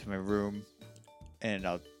room, and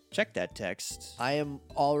I'll check that text. I am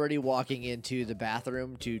already walking into the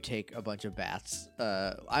bathroom to take a bunch of baths.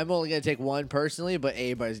 I'm only gonna take one personally, but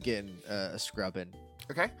Abe's getting a scrubbing.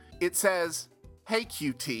 Okay. It says, "Hey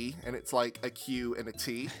QT," and it's like a Q and a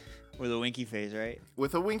T With a winky face, right?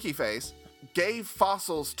 with a winky face. Gave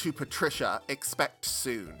fossils to Patricia. Expect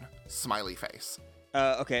soon. Smiley face.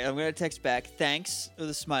 Okay, I'm gonna text back. Thanks with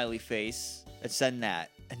a smiley face. And send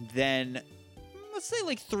that, and then let's say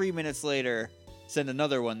like 3 minutes later, send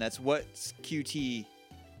another one. That's what's QT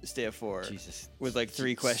stand for? Jesus. With like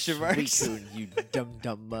 3 question marks. Suicune, you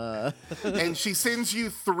dumb. And she sends you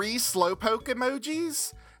 3 slowpoke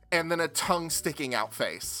emojis and then a tongue sticking out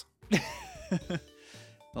face.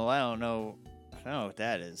 Well, I don't know what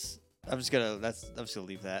that is. I'm just gonna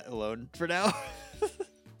leave that alone for now.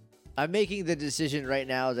 I'm making the decision right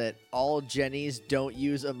now that all Jennies don't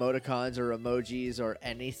use emoticons or emojis or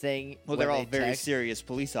anything. Well, when they're all they very text. serious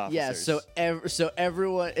police officers. Yeah, so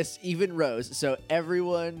everyone, it's even Rose. So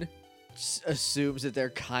everyone assumes that they're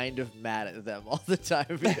kind of mad at them all the time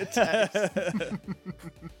via text.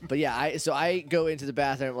 But yeah, I go into the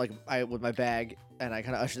bathroom with my bag and I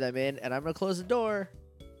kind of usher them in, and I'm gonna close the door.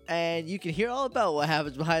 And you can hear all about what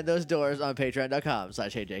happens behind those doors on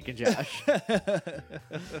patreon.com/HeyJakeandJosh.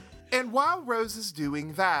 And while Rose is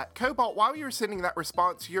doing that, Cobalt, while you're sending that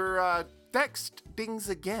response, your text dings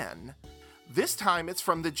again. This time it's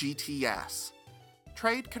from the GTS.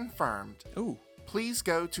 Trade confirmed. Ooh. Please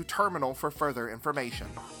go to terminal for further information.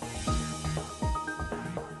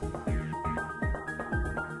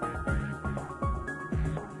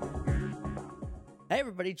 Hey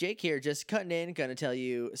everybody, Jake here, just cutting in, gonna tell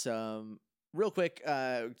you some real quick,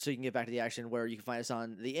 so you can get back to the action, where you can find us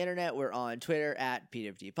on the internet. We're on Twitter at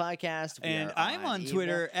PWT Podcast. We And are I'm on email.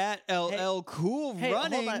 Twitter at LL Cool Hey,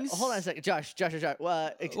 Runnings. hold on a second, Josh.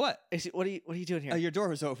 What What? what are you doing here? Your door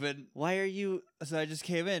was open, Why are you? so I just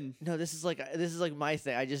came in. No, this is like my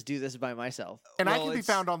thing. I just do this by myself. And I Well, can be it's-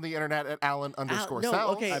 found on the internet at Alan_Sells. no,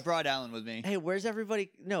 okay. I brought Alan with me. Hey, where's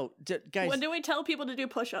everybody? No, guys. When do we tell people to do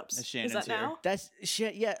push-ups? As Is Shannon's that here. now? That's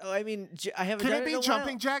shit. Yeah, I mean, I haven't Can done it be in a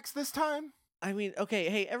jumping while. jacks this time? I mean, okay.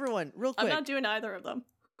 Hey, everyone, real I'm quick. not doing either of them.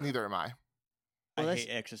 Neither am I. Well, I that's- hate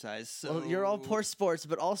exercise. So Well, you're all poor sports,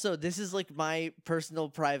 but also this is like my personal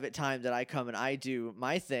private time that I come and I do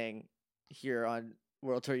my thing here on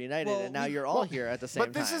World Tour United, Well, and now we- you're all well, here at the same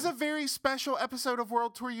time. But this is a very special episode of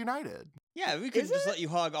World Tour United. Yeah, we could Is just it? let you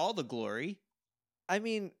hog all the glory. I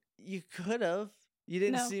mean, you could have. You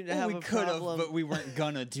didn't No. seem to Well, have we a could have, problem. but we weren't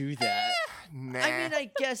gonna do that. Nah. I mean,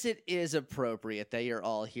 I guess it is appropriate that you're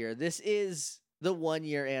all here. This is the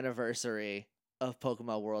 1-year anniversary of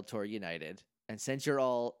Pokemon World Tour United, and since you're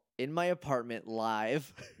all in my apartment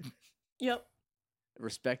live, Yep.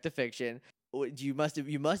 respect the fiction. You must have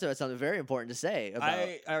had something very important to say about.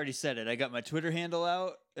 I already said it. I got my Twitter handle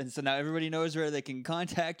out, and so now everybody knows where they can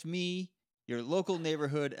contact me. Your local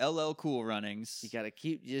neighborhood LL Cool Runnings. You gotta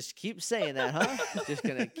keep saying that, huh? Just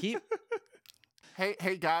gonna keep.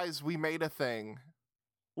 Hey guys, we made a thing.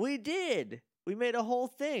 We did. We made a whole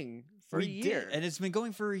thing for a year. and it's been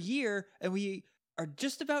going for a year, and we are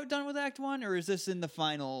just about done with Act 1, or is this in the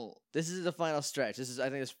final? This is the final stretch. This is, I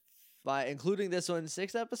think, it's including this one,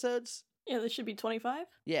 6 episodes. Yeah, this should be 25.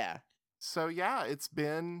 Yeah. So yeah, it's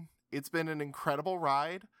been an incredible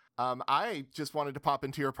ride. I just wanted to pop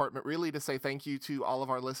into your apartment really to say thank you to all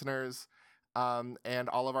of our listeners and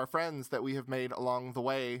all of our friends that we have made along the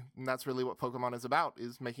way. And that's really what Pokemon is about,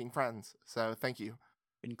 is making friends. So thank you.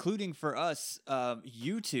 Including for us,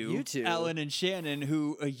 you two, two. Alan and Shannon,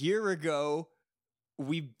 who a year ago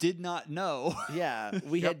we did not know. Yeah.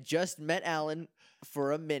 We Yep. had just met Alan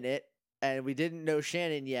for a minute, and we didn't know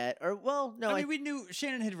Shannon yet. Or, well, no. I mean, we knew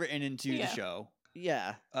Shannon had written into Yeah. the show.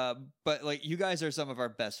 Yeah. But like, you guys are some of our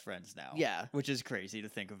best friends now. Yeah. Which is crazy to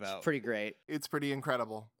think about. It's pretty great. It's pretty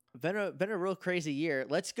incredible. Been a real crazy year.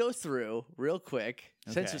 Let's go through real quick,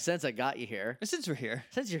 Okay. since I got you here. Since we're here,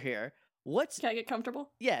 Since you're here, what's Can I get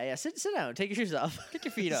comfortable? yeah, sit down, take your shoes off. get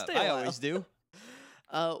your feet up. Stay a I while. always do.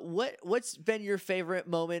 What's been your favorite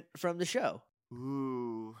moment from the show?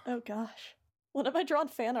 Ooh. Oh gosh. What have I drawn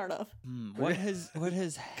fan art of? What has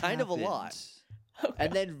Kind of a lot. happened? Oh,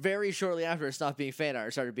 And then very shortly after, it stopped being fan art,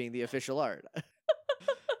 it started being the official art. I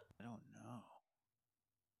don't know.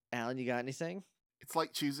 Alan, you got anything? It's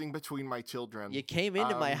like choosing between my children. You came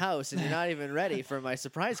into my Um, house and you're not even ready for my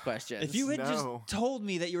surprise questions. If you had No. just told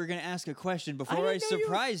me that you were going to ask a question before I didn't know you were-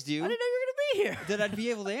 surprised I you, didn't know you were gonna be here. then I'd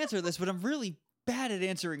be able to answer this. But I'm really bad at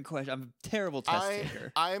answering questions. I'm a terrible test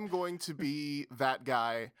taker. I am going to be that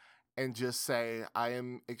guy and just say I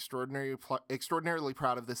am extraordinarily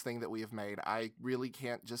proud of this thing that we have made. I really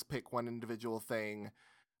can't just pick one individual thing.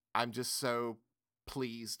 I'm just so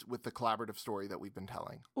pleased with the collaborative story that we've been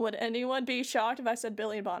telling. Would anyone be shocked if I said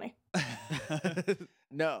Billy and Bonnie?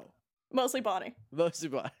 No, Mostly Bonnie. mostly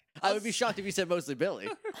Bonnie. I would be shocked if you said mostly Billy.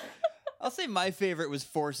 I'll say my favorite was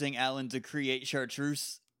forcing Alan to create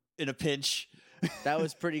chartreuse in a pinch. That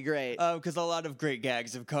was pretty great. Because a lot of great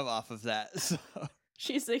gags have come off of that. So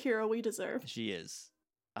She's the hero we deserve. she is.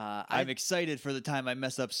 I'm I'm excited for the time I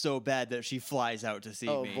mess up so bad that she flies out to see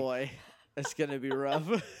oh me. boy, it's gonna be rough.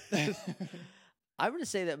 I'm gonna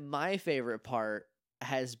say that my favorite part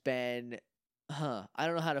has been, I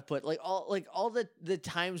don't know how to put all the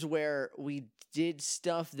times where we did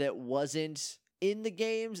stuff that wasn't in the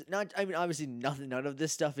games. Not, I mean, obviously none of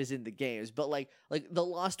this stuff is in the games, but like the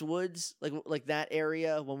Lost Woods, like that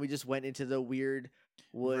area when we just went into the weird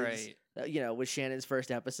woods. Right. With Shannon's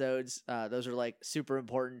first episodes, those are like super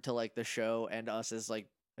important to like the show and us as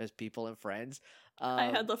people and friends. I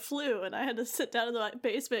had the flu and I had to sit down in the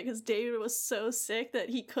basement because David was so sick that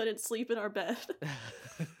he couldn't sleep in our bed.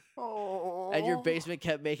 Oh, and your basement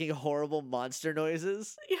kept making horrible monster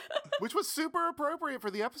noises. which was super appropriate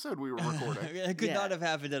for the episode we were recording. It could Yeah. not have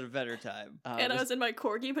happened at a better time. And I was in my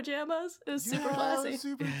corgi pajamas. It was super Yeah, classy.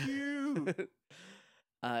 super cute.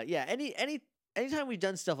 yeah. Anytime we've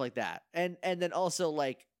done stuff like that, and then also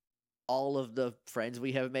like all of the friends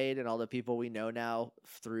we have made and all the people we know now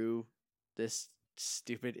through this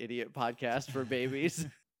stupid idiot podcast for babies.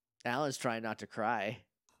 Alan's trying not to cry.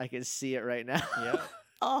 I can see it right now. Yeah.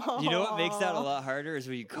 Oh, You know what makes that a lot harder is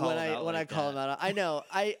when you call when him out I like call that. him out. I know.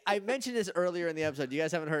 I mentioned this earlier in the episode. You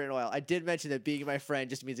guys haven't heard it in a while. I did mention that being my friend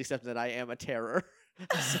just means accepting that I am a terror.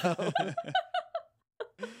 So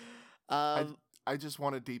I just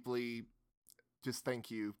want to deeply just thank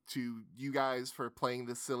you to you guys for playing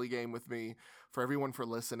this silly game with me, for everyone for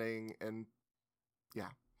listening, and yeah,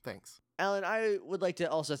 thanks. Alan, I would like to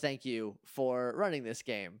also thank you for running this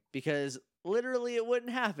game, because literally it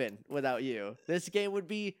wouldn't happen without you. This game would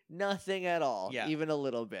be nothing at all, Yeah. even a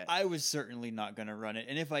little bit. I was certainly not going to run it,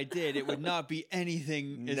 and if I did, it would not be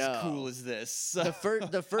anything as No. cool as this. So,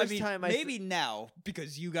 The first I mean, time maybe now,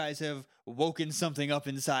 because you guys have woken something up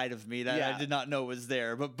inside of me that Yeah. I did not know was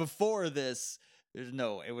there. But before this, there's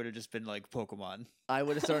no, it would have just been like Pokemon. I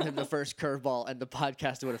would have thrown him the first curveball and the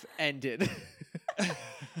podcast would have ended. I'd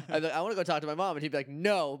be like, I want to go talk to my mom, and he'd be like,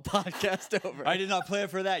 no, podcast over. I did not plan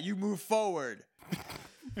for that. You move forward.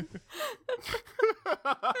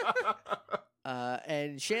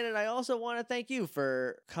 And Shannon, I also want to thank you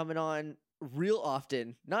for coming on real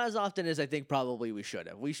often. Not as often as I think probably we should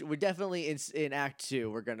have. We're definitely in Act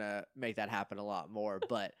 2. We're gonna make that happen a lot more.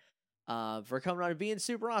 But for coming on and being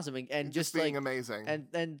super awesome and just being like amazing.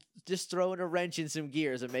 and just throwing a wrench in some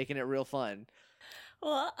gears and making it real fun.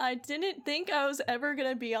 Well, I didn't think I was ever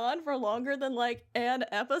gonna be on for longer than like an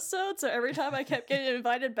episode, so every time I kept getting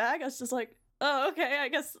invited back, I was just like, oh, okay, I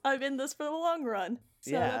guess I'm in this for the long run. So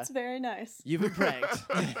Yeah. that's very nice. You've been pranked.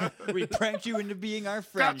 We pranked you into being our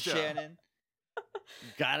friend, Gotcha. Shannon.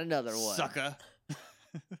 Got another one. Sucker.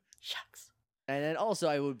 Shucks. And then also,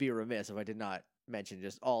 I would be remiss if I did not mention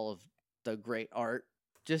just all of the great art.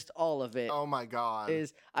 Just all of it. Oh my god.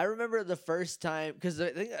 Is I remember the first time, because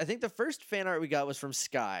I think the first fan art we got was from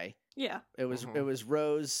Sky. Yeah. It was Mhm.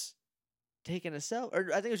 Rose taking a selfie,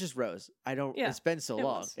 or I think it was just Rose. I don't. Yeah, It's been so it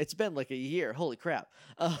long. was. It's been like a year. Holy crap!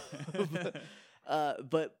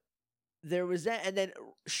 But there was that, and then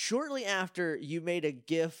shortly after, you made a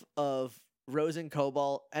GIF of Rose and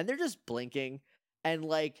Cobalt, and they're just blinking, and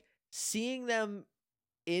like seeing them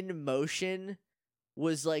in motion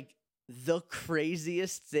was like the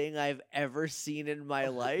craziest thing I've ever seen in my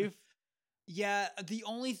life. Yeah, the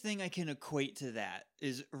only thing I can equate to that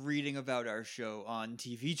is reading about our show on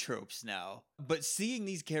TV Tropes now. But seeing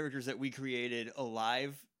these characters that we created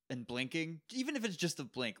alive and blinking, even if it's just a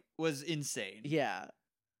blink, was insane. Yeah.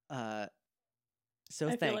 So I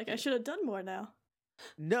thank feel like you. I should have done more now.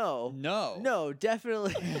 No. No. No,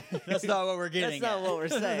 definitely. That's not what we're getting That's not at. what we're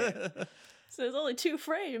saying. So there's only 2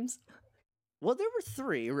 frames. Well, there were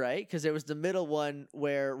 3, right? Because there was the middle one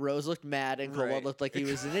where Rose looked mad and Cobalt Right. looked like he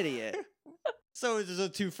was an idiot. So there's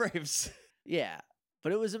 2 frames. Yeah.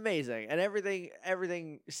 But it was amazing. And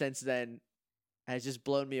everything since then has just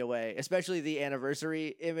blown me away. Especially the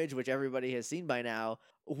anniversary image, which everybody has seen by now,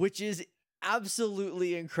 which is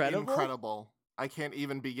absolutely incredible. Incredible. I can't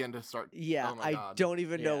even begin to start. Yeah, Oh my I God. don't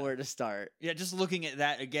even know Yeah. where to start. Yeah, just looking at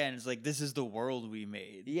that again, it's like, this is the world we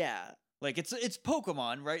made. Yeah. Like, it's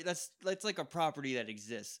Pokemon, right? That's like a property that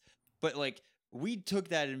exists. But like, we took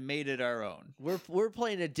that and made it our own. We're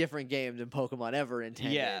playing a different game than Pokemon ever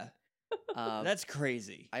intended. Yeah. That's That's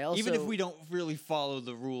crazy. I Even if also- we don't really follow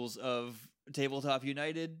the rules of Tabletop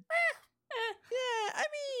United, yeah, I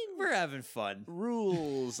mean, we're having fun.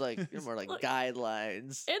 rules, like they're more like Look,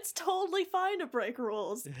 guidelines. It's totally fine to break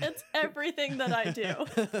rules. It's everything that I do.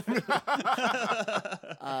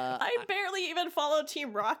 I barely even follow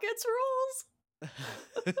Team Rocket's rules.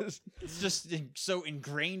 It's just so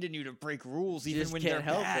ingrained in you to break rules, even just when can't they're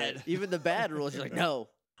help bad. it. Even the bad rules, you're like, no,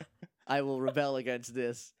 I will rebel against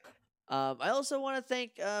this. I also want to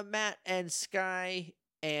thank Matt and Sky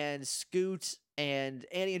and Scoot and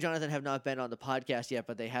Annie and Jonathan have not been on the podcast yet,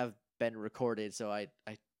 but they have been recorded, so I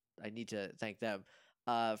need to thank them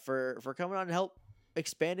for coming on and help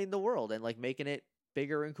expanding the world and like making it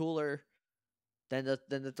bigger and cooler than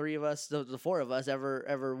the 3 of us, the 4 of us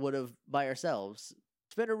ever would have by ourselves.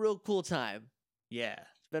 It's been a real cool time. Yeah.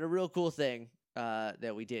 It's been a real cool thing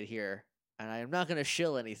that we did here. And I am not going to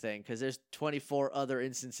shill anything because there's 24 other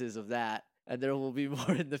instances of that, and there will be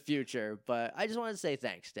more in the future. But I just want to say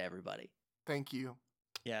thanks to everybody. Thank you.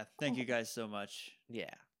 Yeah. Thank you guys so much. Yeah.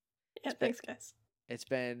 Yeah, thanks, guys. It's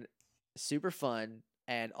been super fun.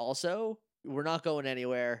 And also, we're not going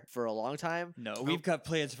anywhere for a long time. No, we've got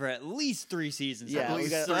plans for at least 3 seasons. Yeah, At we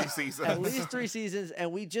least got- 3 seasons. At least 3 seasons.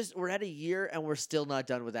 And we're at a year, and we're still not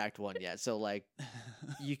done with Act 1 yet. So, like,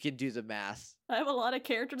 you can do the math. I have a lot of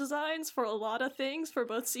character designs for a lot of things for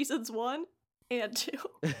both seasons 1 and 2.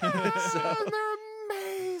 Ah, So, they're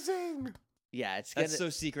amazing. yeah, it's going That's to. so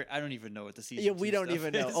secret. I don't even know what the season. Yeah, we 2 don't stuff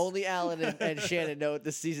even know. is. Only Alan and Shannon know what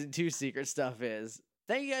the season 2 secret stuff is.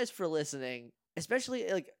 Thank you guys for listening, especially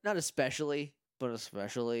not especially, but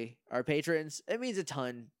especially our patrons. It means a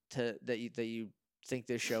ton that you think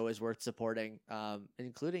this show is worth supporting,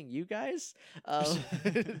 including you guys.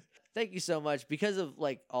 thank you so much. Because of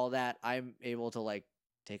like all that, I'm able to like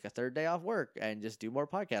take a third day off work and just do more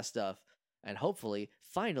podcast stuff and hopefully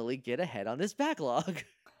finally get ahead on this backlog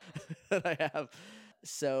that I have.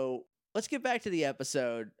 So let's get back to the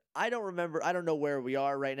episode. I don't know where we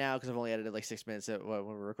are right now because I've only edited like 6 minutes when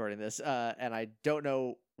we're recording this. And I don't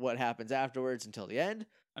know what happens afterwards until the end.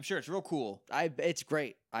 I'm sure it's real cool. It's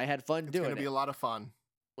great. I had fun It's doing going to be it. a lot of fun.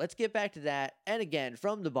 Let's get back to that. And again,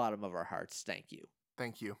 from the bottom of our hearts, thank you.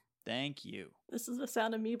 Thank you. Thank you. This is the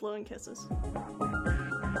sound of me blowing kisses.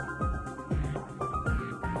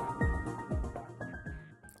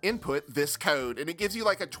 Input this code, and it gives you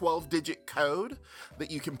like a 12-digit code that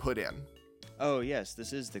you can put in. Oh, yes,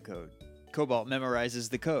 this is the code. Cobalt memorizes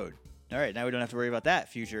the code. All right, now we don't have to worry about that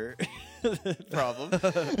future problem.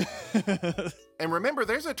 And remember,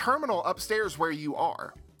 there's a terminal upstairs where you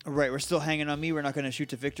are. Right, we're still hanging on me. We're not going to shoot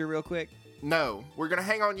to Victor real quick. No, we're going to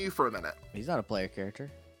hang on you for a minute. He's not a player character.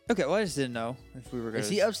 Okay, well, I just didn't know if we were going to... Is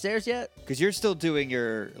he upstairs yet? Because you're still doing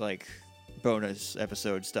your, like, bonus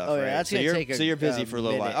episode stuff, Oh, right? yeah, that's so going to take a So you're busy for a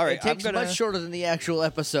little minute. while. All right, it takes I'm gonna... much shorter than the actual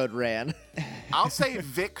episode ran. I'll say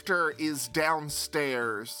Victor is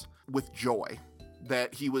downstairs with Joy,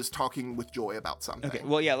 that he was talking with Joy about something. Okay,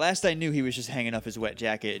 well, yeah, last I knew he was just hanging up his wet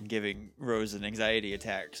jacket and giving Rose an anxiety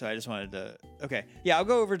attack, so I just wanted to... Okay, yeah, I'll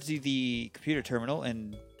go over to the computer terminal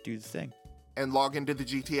and do the thing. And log into the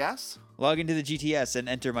GTS. Log into the GTS and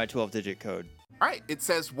enter my 12-digit code. All right, it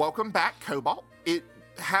says, welcome back, Cobalt. It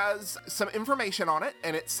has some information on it,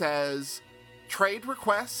 and it says, trade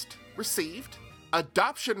request received,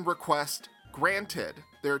 adoption request granted.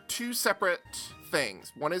 There are two separate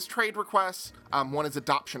things. One is trade request, one is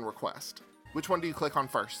adoption request. Which one do you click on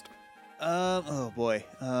first? Oh boy.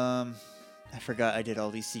 I forgot I did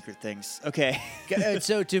all these secret things. Okay.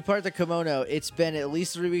 So to part the kimono, it's been at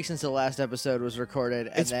least 3 weeks since the last episode was recorded.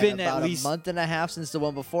 And It's then been at about least- a month and a half since the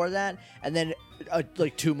one before that. And then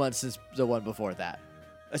like 2 months since the one before that.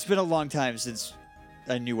 It's been a long time since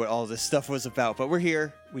I knew what all this stuff was about, but we're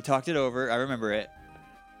here. We talked it over. I remember it.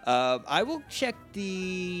 I will check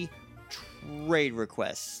the trade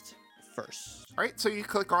request first. All right, so you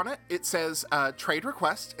click on it. It says trade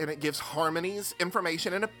request, and it gives Harmony's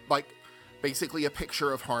information and basically a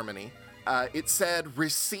picture of Harmony. It said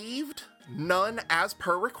received, none as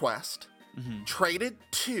per request, traded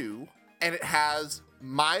to, and it has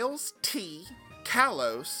Miles T,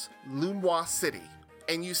 Kalos, Lumois City.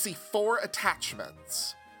 And you see 4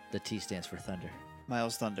 attachments. The T stands for Thunder.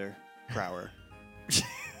 Miles Thunder, Prower.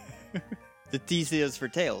 The T stands for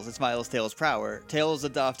Tails. It's Miles Tails Prower. Tails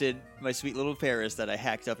adopted my sweet little Paris that I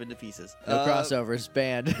hacked up into pieces. No crossovers,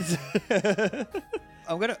 banned.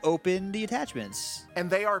 I'm going to open the attachments. And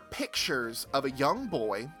they are pictures of a young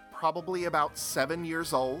boy, probably about 7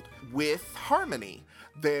 years old, with Harmony.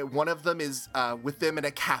 One of them is with them in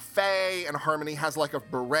a cafe, and Harmony has like a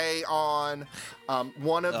beret on.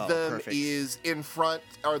 One of them perfect. is in front,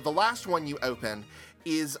 or the last one you open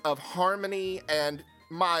is of Harmony and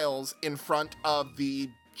Miles in front of the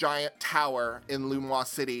giant tower in Lumois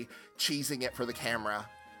City, cheesing it for the camera.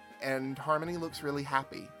 And Harmony looks really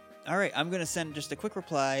happy. All right, I'm going to send just a quick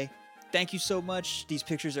reply. Thank you so much. These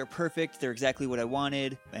pictures are perfect. They're exactly what I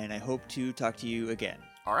wanted, and I hope to talk to you again.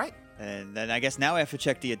 All right. And then I guess now I have to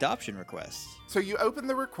check the adoption request. So you open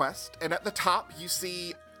the request, and at the top you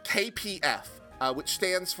see KPF, which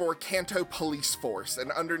stands for Kanto Police Force.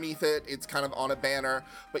 And underneath it, it's kind of on a banner,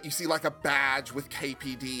 but you see like a badge with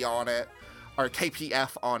KPD on it, or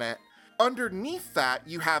KPF on it. Underneath that,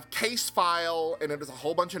 you have case file, and it is a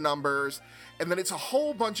whole bunch of numbers, and then it's a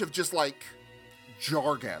whole bunch of just like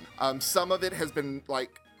jargon. Some of it has been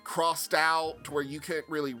like crossed out to where you can't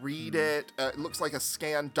really read it. It looks like a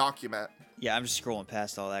scanned document. Yeah, I'm just scrolling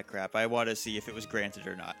past all that crap. I want to see if it was granted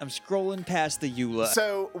or not. I'm scrolling past the EULA.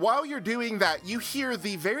 So while you're doing that, you hear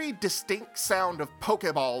the very distinct sound of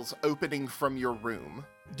Pokeballs opening from your room.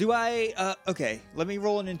 Do I... okay, let me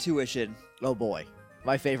roll an intuition. Oh boy.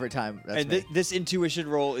 My favorite time. That's And me. this intuition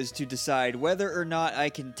roll is to decide whether or not I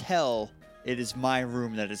can tell it is my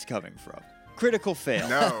room that it's coming from. Critical fail.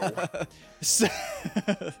 No. So-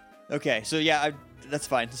 okay, so yeah, that's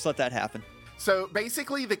fine. Just let that happen. So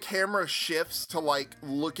basically the camera shifts to like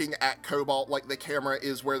looking at Cobalt like the camera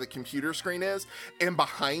is where the computer screen is, and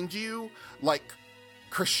behind you, like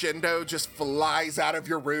Crescendo just flies out of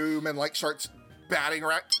your room and like starts batting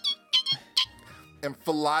around and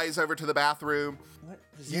flies over to the bathroom. What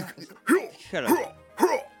is You, that? Shut up.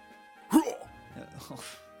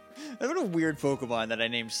 What a weird Pokemon that I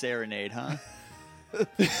named Serenade, huh?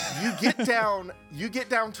 You get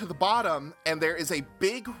down to the bottom, and there is a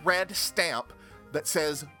big red stamp that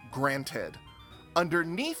says granted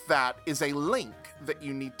Underneath that is a link that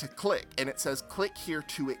you need to click, and it says click here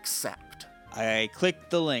to accept. I clicked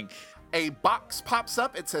the link. A box pops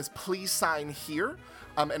up. It says please sign here,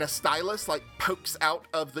 and a stylus like pokes out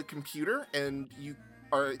of the computer, and you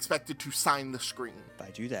are expected to sign the screen. If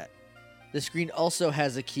I do that. The screen also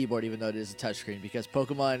has a keyboard, even though it is a touchscreen, because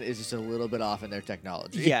Pokemon is just a little bit off in their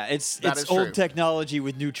technology. Yeah, it's That is old true. technology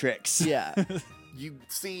with new tricks. Yeah. You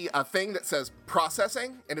see a thing that says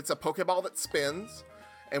processing, and it's a Pokeball that spins.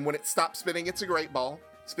 And when it stops spinning, it's a Great Ball.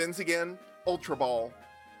 Spins again, Ultra Ball.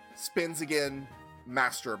 Spins again,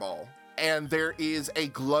 Master Ball. And there is a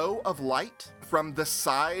glow of light from the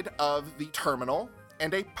side of the terminal,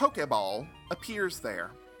 and a Pokeball appears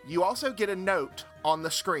there. You also get a note on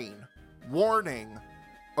the screen. Warning,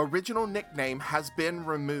 original nickname has been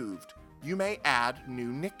removed. You may add new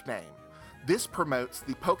nickname. This promotes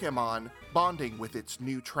the Pokemon bonding with its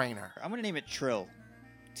new trainer. I'm going to name it Trill.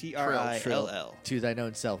 Trill. To thine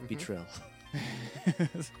own self, be Trill.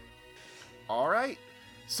 All right.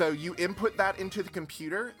 So you input that into the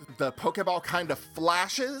computer. The Pokeball kind of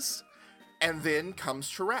flashes and then comes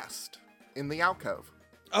to rest in the alcove.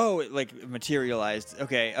 Oh, it like materialized.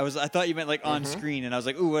 Okay, I thought you meant like on screen, and I was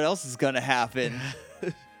like, ooh, what else is gonna happen?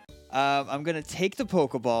 I'm gonna take the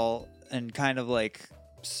Pokeball and kind of like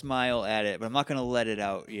smile at it, but I'm not gonna let it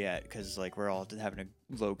out yet because like we're all having a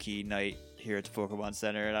low key night here at the Pokemon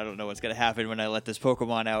Center, and I don't know what's gonna happen when I let this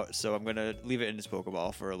Pokemon out. So I'm gonna leave it in this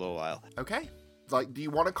Pokeball for a little while. Okay. Like, do you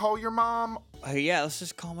want to call your mom? Yeah, let's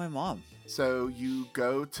just call my mom. So you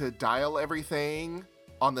go to dial everything.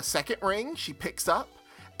 On the second ring, she picks up,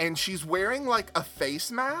 and she's wearing like a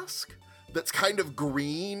face mask that's kind of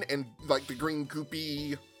green and like the green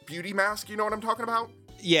goopy beauty mask. You know what I'm talking about?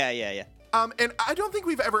 Yeah. And I don't think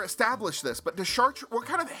we've ever established this, but what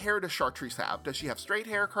kind of hair does Chartreuse have? Does she have straight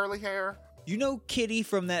hair, curly hair? You know Kitty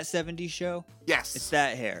from that 70s show? Yes. It's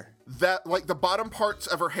that hair. That, like, the bottom parts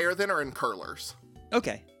of her hair then are in curlers.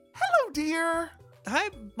 Okay. Hello, dear. Hi,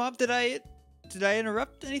 Mom. Did I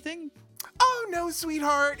interrupt anything? Oh, no,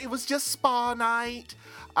 sweetheart. It was just spa night.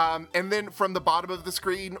 And then from the bottom of the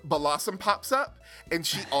screen, Blossom pops up, and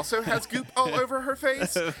she also has goop all over her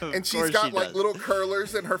face. And she's course got, she like, does. little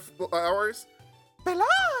curlers in her flowers.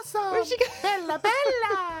 Blossom! Where'd she go? Bella,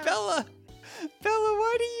 Bella! Bella,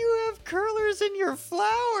 why do you have curlers in your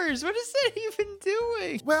flowers? What is that even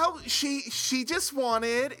doing? Well, she just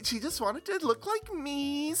wanted to look like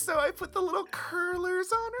me, so I put the little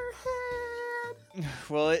curlers on her head.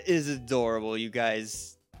 Well, it is adorable, you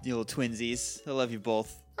guys, you little twinsies. I love you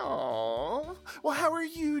both. Oh, well, how are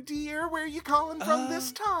you, dear? Where are you calling from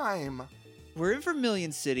this time? We're in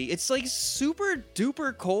Vermilion City. It's like super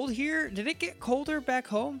duper cold here. Did it get colder back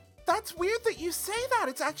home? That's weird that you say that.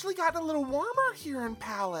 It's actually gotten a little warmer here in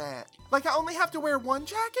Pallet. Like, I only have to wear one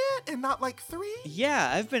jacket and not like 3?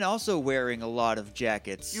 Yeah, I've been also wearing a lot of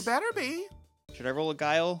jackets. You better be. Should I roll a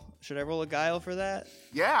guile? Should I roll a guile for that?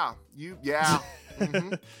 Yeah,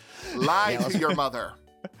 mhm. Lie to your mother.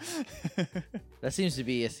 That seems to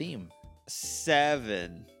be a theme.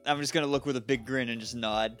 7. I'm just gonna look with a big grin and just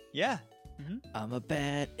nod. Yeah. I'm a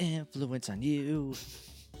bad influence on you.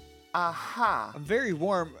 Uh-huh. I'm very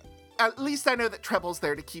warm. At least I know that Treble's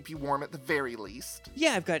there to keep you warm at the very least.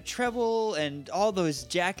 Yeah, I've got treble and all those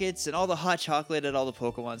jackets and all the hot chocolate at all the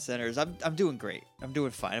Pokemon centers. I'm doing great. I'm doing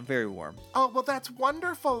fine. I'm very warm. Oh, well, that's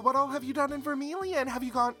wonderful. What all have you done in Vermilion? Have you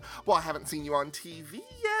gone... Well, I haven't seen you on TV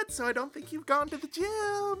yet, so I don't think you've gone to the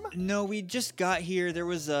gym. No, we just got here. There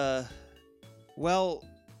was a... Well,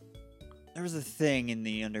 there was a thing in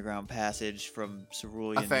the underground passage from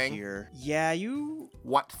Cerulean A thing? here. Yeah, you...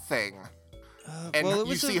 What thing? And well, it you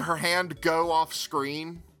was see a- her hand go off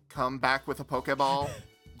screen, come back with a Pokeball,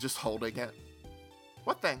 just holding it.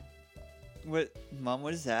 What thing? What, Mom,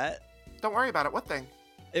 what is that? Don't worry about it. What thing?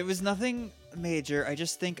 It was nothing major. I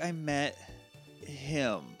just think I met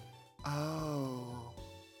him. Oh.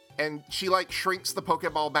 And she, like, shrinks the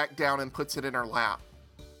Pokeball back down and puts it in her lap.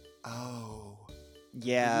 Oh.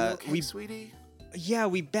 Yeah, Are you okay, sweetie?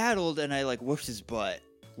 we battled and I like whooped his butt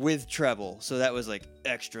with treble, so that was like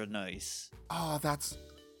extra nice. Oh, that's...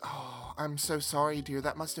 Oh, I'm so sorry, dear.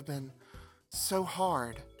 That must have been so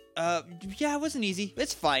hard. Yeah, it wasn't easy.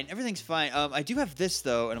 It's fine. Everything's fine. I do have this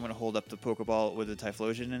though, and I'm gonna hold up the Pokeball with the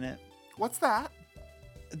Typhlosion in it. What's that?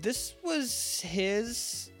 This was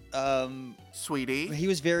his. Sweetie? He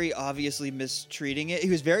was very obviously mistreating it.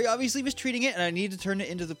 And I need to turn it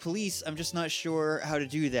into the police. I'm just not sure how to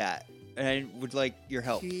do that, and I would like your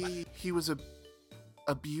help. He was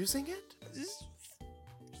abusing it?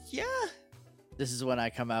 Yeah. This is when I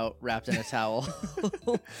come out wrapped in a towel.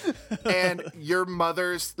 And your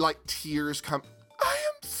mother's, like, tears come. I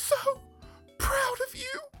am so proud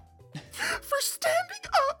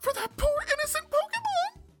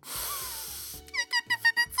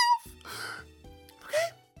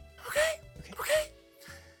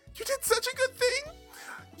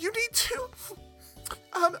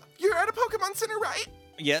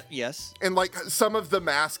Yeah, yes. And like some of the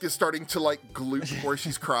mask is starting to like gloop where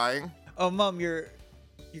she's crying. Oh, Mom, your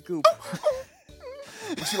goop.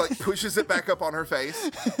 And she like pushes it back up on her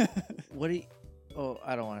face. What do you? Oh,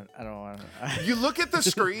 I don't want to. You look at the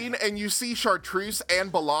screen and you see Chartreuse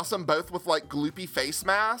and Blossom both with like gloopy face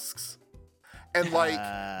masks. And like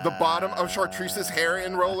the bottom of Chartreuse's hair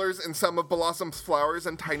in rollers and some of Blossom's flowers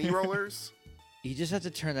and tiny rollers. You just have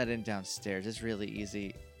to turn that in downstairs. It's really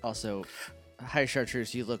easy. Also, hi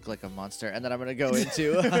Chartreuse, you look like a monster. And then I'm gonna go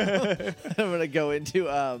into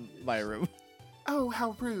my room. Oh,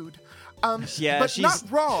 how rude. Yeah, but she's not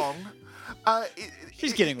wrong.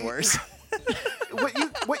 she's getting worse.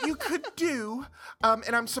 What you could do,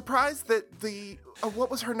 and I'm surprised that what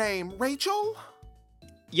was her name? Rachel?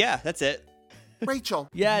 Yeah, that's it. Rachel.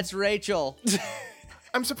 Yeah, it's Rachel.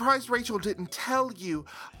 I'm surprised Rachel didn't tell you.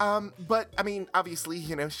 But I mean, obviously,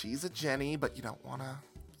 you know, she's a Jenny, but you don't want to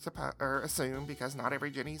assume because not every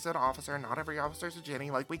Jenny's an officer, not every officer's a Jenny.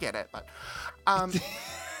 Like, we get it, but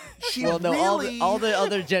she Well, no, really... all the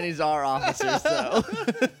other Jennies are officers, though.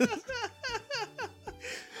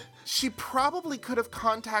 She probably could have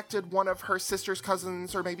contacted one of her sister's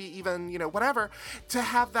cousins or maybe even, you know, whatever, to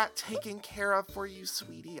have that taken care of for you,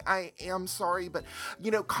 sweetie. I am sorry, but,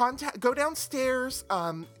 you know, go downstairs,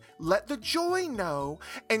 let the Joy know,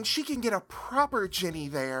 and she can get a proper Jenny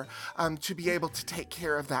there to be able to take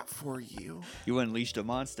care of that for you. You unleashed a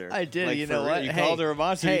monster. I did, Like, you for know real. what? You Hey, called her a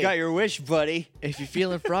monster. hey. You got your wish, buddy. If you're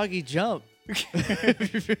feeling froggy, jump.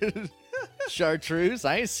 Chartreuse,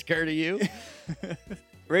 I ain't scared of you.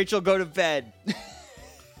 Rachel, go to bed.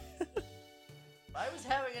 I was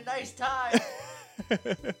having a nice time.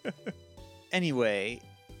 Anyway,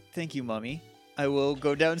 thank you, Mummy. I will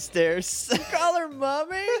go downstairs. Call her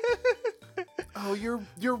mommy. Oh,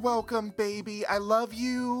 you're welcome, baby. I love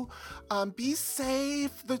you. Be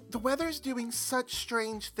safe. The weather's doing such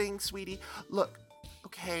strange things, sweetie. Look,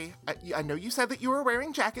 okay, I know you said that you were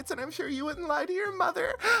wearing jackets, and I'm sure you wouldn't lie to your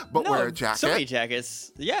mother, but No, wear a jacket. So many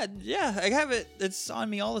jackets. Yeah, I have it. It's on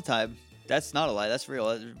me all the time. That's not a lie. That's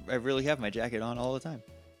real. I really have my jacket on all the time.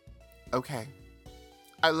 Okay.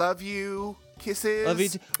 I love you. Kisses. Love you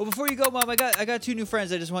too. Well, before you go, Mom, I got 2 new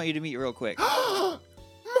friends I just want you to meet real quick. More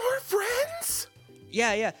friends?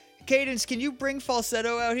 Yeah. Cadence, can you bring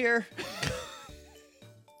Falsetto out here?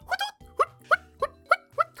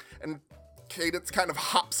 And Cadence kind of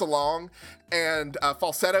hops along, and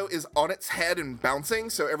Falsetto is on its head and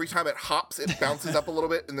bouncing, so every time it hops, it bounces up a little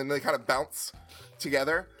bit, and then they kind of bounce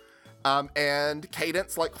together. And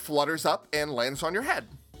Cadence, like, flutters up and lands on your head.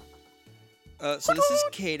 So this is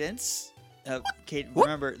Cadence.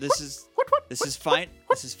 Remember, this is fine.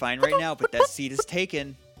 This is fine right now, but that seat is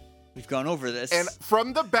taken. We've gone over this. And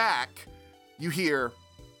from the back, you hear,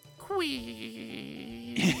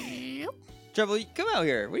 "Quee." Trouble, come out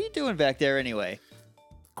here. What are you doing back there anyway?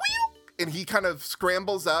 And he kind of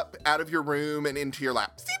scrambles up out of your room and into your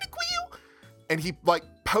lap. And he like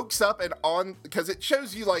pokes up and on, because it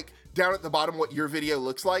shows you like down at the bottom what your video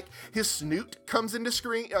looks like. His snoot comes into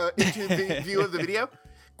into the view of the video.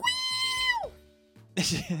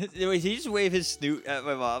 Did he just wave his snoot at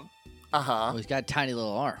my mom? Uh-huh. Oh, he's got tiny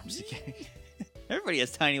little arms. Everybody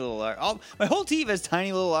has tiny little arms. My whole team has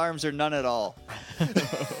tiny little arms or none at all.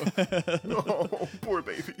 Oh, poor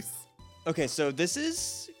babies. Okay, so this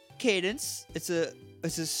is Cadence. It's a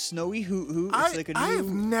snowy hoot hoot. It's like a new... I have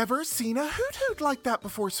never seen a hoot hoot like that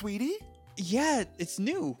before, sweetie. Yeah, it's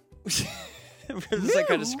new. It's like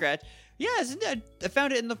kind of scratch. Yeah, I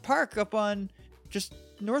found it in the park up on just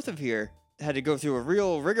north of here. Had to go through a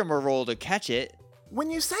real rigmarole to catch it. When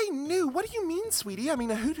you say new, what do you mean, sweetie? I mean,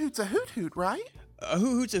 a hoot hoot's a hoot hoot, right? A hoot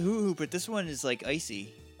hoot's a hoot hoot, but this one is like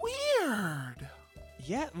icy. Weird.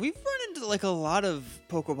 Yeah, we've run into like a lot of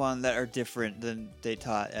Pokemon that are different than they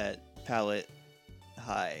taught at Palette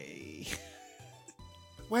High.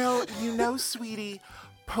 Well, you know, sweetie,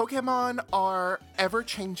 Pokemon are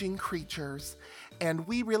ever-changing creatures, and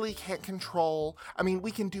we really can't control... I mean,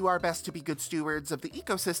 we can do our best to be good stewards of the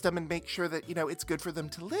ecosystem and make sure that, you know, it's good for them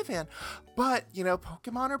to live in. But, you know,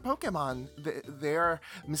 Pokemon are Pokemon. They're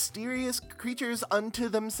mysterious creatures unto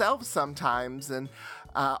themselves sometimes, and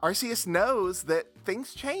Arceus knows that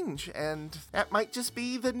things change, and that might just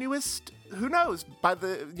be the newest... Who knows?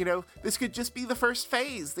 This could just be the first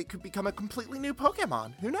phase. They could become a completely new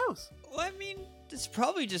Pokemon. Who knows? Well, I mean, it's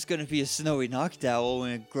probably just going to be a snowy Noctowl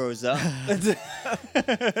when it grows up. And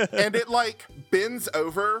it, like, bends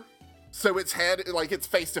over, so its head, like, it's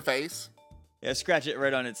face to face. Yeah, scratch it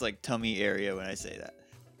right on its, like, tummy area when I say that.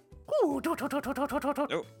 Oh.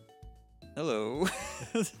 Hello.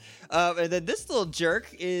 And then this little jerk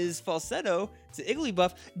is Falsetto. It's an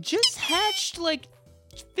Igglybuff. Just hatched, like,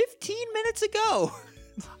 15 minutes ago.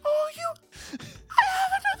 Oh, I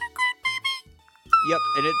have another great Yep,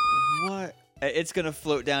 and it's gonna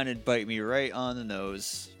float down and bite me right on the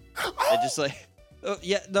nose. baby. And just like, oh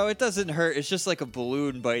yeah, no, it doesn't hurt. It's just like a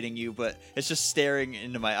balloon biting you, but it's just staring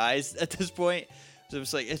into my eyes at this point. So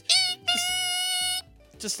it's like it's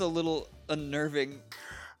just a little unnerving.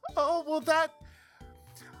 Oh, well,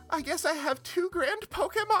 I guess I have 2 grand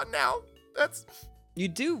Pokemon now. That's... You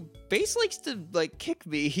do. Base likes to like kick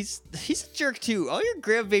me. He's a jerk too. All your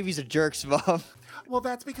grandbabies are jerks, Mom. Well,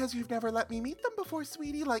 that's because you've never let me meet them before,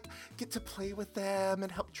 sweetie. Like, get to play with them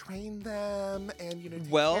and help train them and, take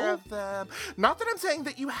care of them. Not that I'm saying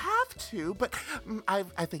that you have to, but I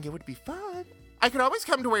think it would be fun. I could always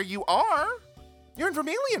come to where you are. You're in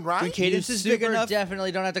Vermilion, right? When Cadence You is big super enough,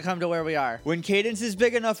 definitely don't have to come to where we are. when Cadence is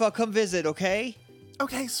big enough, I'll come visit. Okay?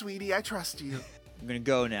 Okay, sweetie, I trust you. I'm gonna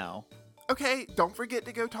go now. Okay, don't forget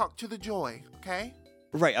to go talk to the Joy, okay?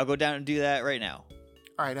 Right, I'll go down and do that right now.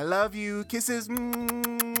 All right, I love you. Kisses.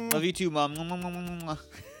 Love you too, Mom. Mwah, mwah, mwah, mwah.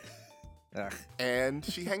 Ugh. And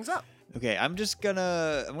she hangs up. Okay, I'm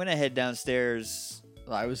gonna head downstairs.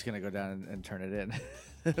 Well, I was gonna go down and turn it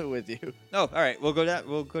in with you. Oh, all right. We'll go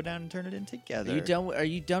down and turn it in together. Are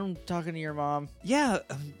you done talking to your mom? Yeah.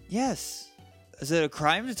 Yes. Is it a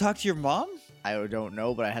crime to talk to your mom? I don't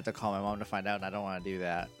know, but I had to call my mom to find out, and I don't want to do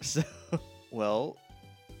that. So, Well,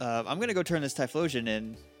 I'm gonna go turn this Typhlosion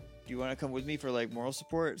in. Do you want to come with me for like moral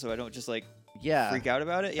support, so I don't just like yeah, freak out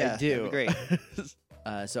about it? Yeah, I do. that'd be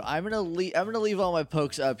great. So I'm gonna leave all my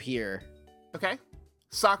pokes up here. Okay.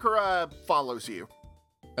 Sakura follows you.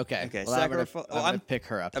 Okay. Okay, Well, I'm Sakura gonna, I'm I'm gonna pick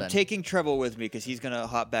her up. I'm then. taking Treble with me because he's gonna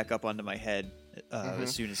hop back up onto my head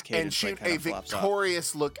as soon as Cadence And shoot like, a kind of flops off.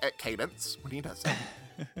 victorious look at Cadence when he does that.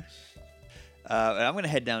 And I'm gonna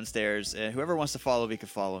head downstairs, and whoever wants to follow me can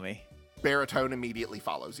follow me. Baritone immediately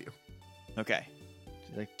follows you. Okay.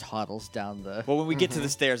 She, like toddles down the. Well, when we get to the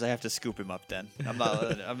stairs, I have to scoop him up. Then I'm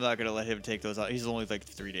not gonna let him take those out. He's only like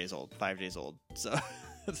 5 days old. So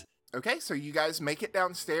Okay, so you guys make it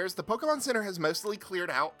downstairs. The Pokemon Center has mostly cleared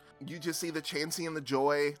out. You just see the Chansey and the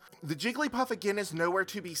Joy. The Jigglypuff again is nowhere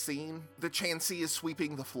to be seen. The Chansey is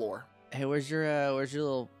sweeping the floor. Hey, where's your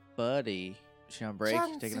little buddy? Is she on break?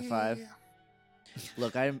 Taking a 5. Chansey.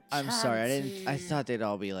 Look, I'm sorry. I Chansey. thought they'd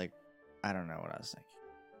all be like. I don't know what I was thinking.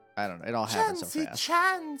 I don't know. It all happened so Chansey, fast.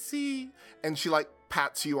 Chansey. And she like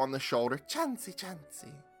pats you on the shoulder. Chansey,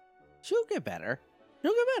 Chansey. She'll get better.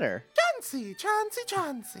 She'll get better. Chansey, Chansey,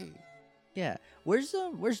 Chansey. Yeah. Where's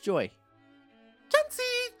Joy?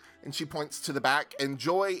 Chansey. And she points to the back, and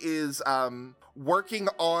Joy is working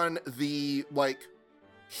on the like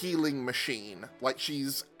healing machine. Like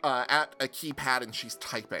she's at a keypad and she's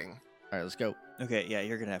typing. All right, let's go. okay, yeah,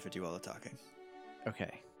 you're gonna have to do all the talking.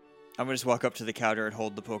 Okay. I'm gonna just walk up to the counter and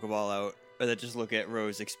hold the Pokeball out, and then just look at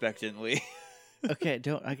Rose expectantly. Okay,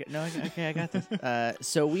 I got this.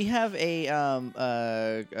 So we have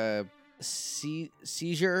a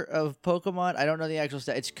seizure of Pokemon. I don't know the actual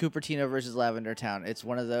stat. It's Cupertino versus Lavender Town. It's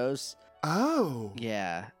one of those. Oh.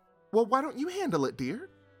 Yeah. Well, why don't you handle it, dear?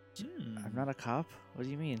 I'm not a cop. What do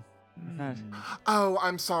you mean? I'm not. Oh,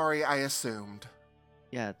 I'm sorry. I assumed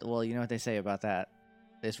Yeah. Well, you know what they say about that.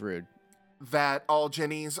 It's rude. that all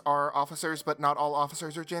Jennies are officers, but not all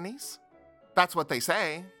officers are Jennies. That's what they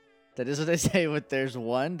say. That is what they say. But there's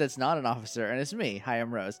one that's not an officer, and it's me. Hi,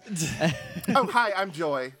 I'm Rose. Oh, hi, I'm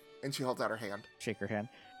Joy. And she holds out her hand. Shake her hand.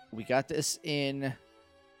 We got this in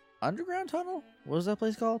Underground Tunnel. What was that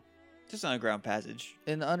place called? Just on a ground passage.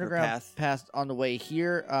 In the underground path. path on the way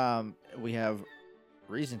here. We have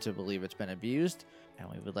reason to believe it's been abused, and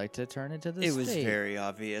we would like to turn it to the It was state. very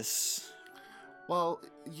obvious. Well,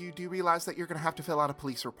 you do realize that you're going to have to fill out a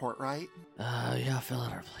police report, right? Yeah, fill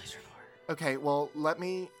out our police report. Okay, well, let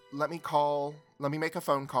me make a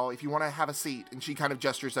phone call if you want to have a seat. And she kind of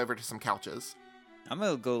gestures over to some couches. I'm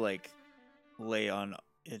gonna go like lay on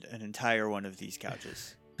an entire one of these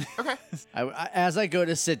couches. Okay. As I go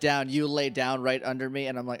to sit down, you lay down right under me,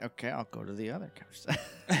 and I'm like, okay, I'll go to the other couch.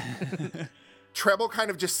 Treble kind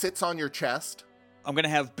of just sits on your chest. I'm gonna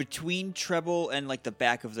have between Treble and like the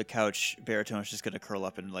back of the couch, Baritone's just gonna curl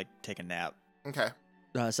up and like take a nap. Okay.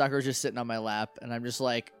 Sakura's just sitting on my lap, and I'm just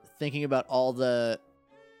like thinking about all the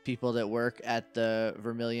people that work at the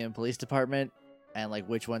Vermilion Police Department, and like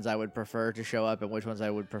which ones I would prefer to show up and which ones I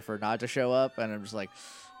would prefer not to show up, and I'm just like,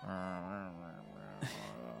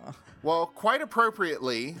 Well, quite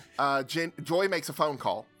appropriately, Joy makes a phone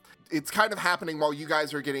call. It's kind of happening while you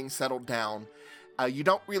guys are getting settled down. You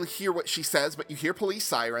don't really hear what she says, but you hear police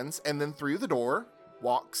sirens, and then through the door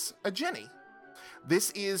walks a Jenny.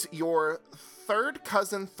 This is your third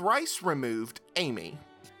cousin thrice removed, Amy.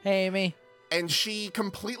 hey, Amy. And she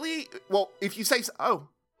completely, well, if you say, oh,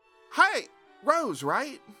 hi, Rose,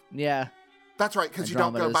 right? Yeah. That's right, because you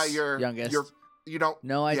don't go by Andromeda's your youngest. you don't.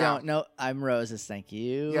 No, I yeah. don't. No, I'm Rose's. Thank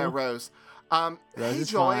you. Yeah, Rose. Rose Hey, is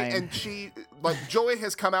Joy, fine. and she, like, Joy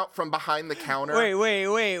has come out from behind the counter.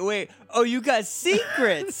 Wait. Oh, you got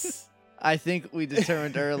secrets. I think we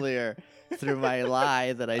determined earlier through my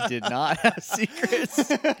lie that I did not have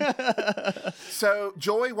secrets. So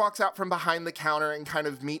Joy walks out from behind the counter and kind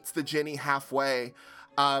of meets the Jenny halfway,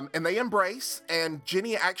 and they embrace. And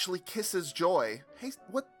Jenny actually kisses Joy. Hey,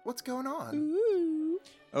 what's going on?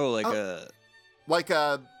 Oh, like Oh. a. Like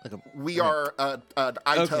a Like a- we are an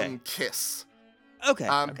item Okay. kiss. Okay.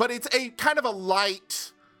 But it's a kind of a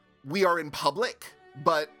light. We are in public,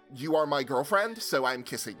 but you are my girlfriend, so I'm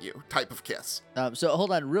kissing you type of kiss. So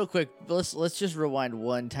hold on, real quick. Let's just rewind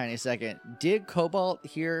one tiny second. Did Cobalt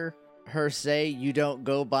hear her say "you don't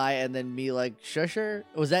go by" and then me like shush her?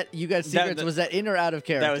 Was that you got secrets? Was that in or out of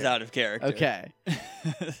character? That was out of character. Okay.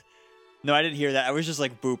 No, I didn't hear that. I was just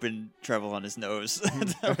like booping Treble on his nose.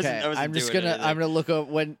 Okay. I'm just gonna I'm gonna look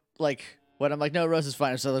over when I'm like, no, Rose is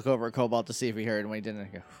fine. So I look over at Cobalt to see if he heard, and when he didn't,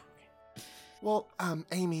 I go. Well,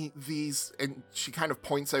 Amy, these, and she kind of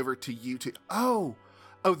points over to you two. Oh,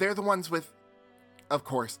 they're the ones with, of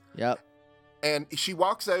course. Yep. And she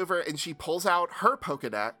walks over and she pulls out her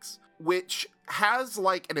Pokedex, which has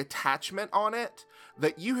like an attachment on it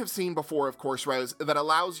that you have seen before, of course, Rose, that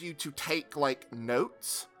allows you to take like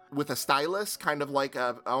notes with a stylus, kind of like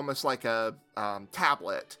almost like a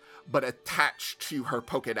tablet, but attached to her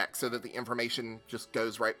Pokedex so that the information just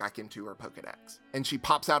goes right back into her Pokedex. And she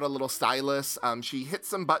pops out a little stylus. She hits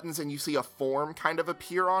some buttons and you see a form kind of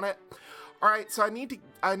appear on it. All right, so I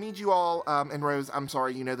need you all, and Rose, I'm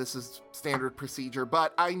sorry, you know this is standard procedure,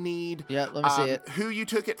 but I need Yeah, let me see it. who you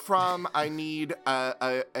took it from. I need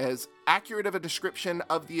as accurate of a description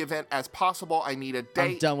of the event as possible. I need a I'm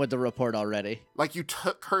date. done with the report already. Like you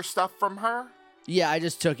took her stuff from her? Yeah, I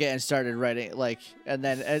just took it and started writing, and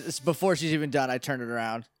then before she's even done, I turned it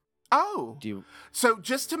around. Oh. Do you? So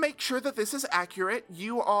just to make sure that this is accurate,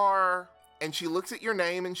 you are, and she looks at your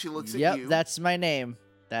name and she looks at Yep, you. that's my name.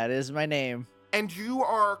 That is my name. And you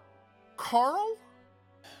are Carl?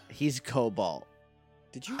 He's Cobalt.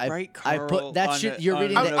 Did you I- write I Carl? put that on shit. a- You're on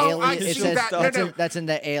reading a- the Oh, I alias. It see says that. No, that's, no. that's in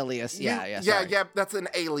the alias. Yeah, You- sorry. yeah, that's an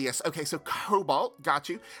alias. Okay, so Cobalt, got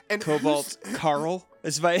you. And Cobalt Carl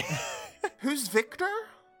is my. Who's Victor?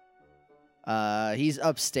 He's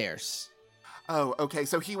upstairs. Oh, okay.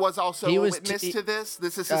 So he was also He a was witness t- to this.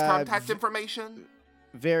 This is his contact information.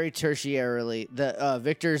 Very tertiarily, the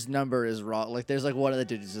Victor's number is wrong. Like, there's like one of the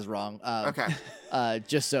digits is wrong. Okay.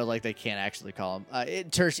 Just so like they can't actually call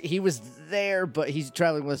him. He was there, but he's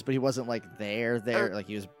traveling with us, but he wasn't like there. Like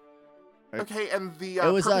he was. Okay, and the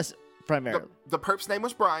It was perp- us primarily. The perp's name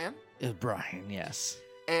was Brian, It was Brian, yes.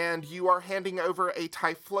 and you are handing over a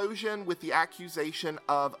Typhlosion with the accusation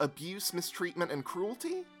of abuse, mistreatment, and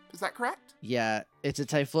cruelty. Is that correct? Yeah, it's a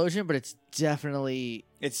Typhlosion, but it's definitely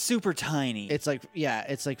It's super tiny. it's like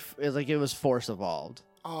it was Force evolved.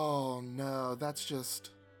 Oh no, that's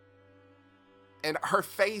just. And her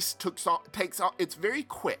face takes on. It's very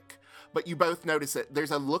quick, but you both notice it.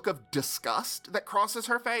 There's a look of disgust that crosses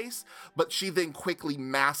her face, but she then quickly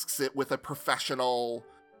masks it with a professional,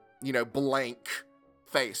 blank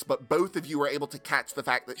face. But both of you were able to catch the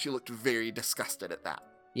fact that she looked very disgusted at that.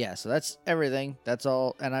 Yeah, so that's everything. That's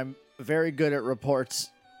all, and I'm very good at reports.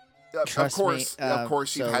 Of Trust course, me, of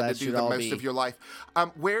course, you've so had that to do should the all most be- of your life.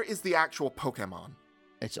 Where is the actual Pokemon?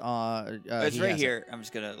 It's on. It's he right has it. here. I'm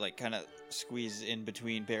just gonna like kind of squeeze in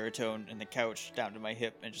between Baritone and the couch down to my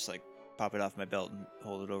hip and just like pop it off my belt and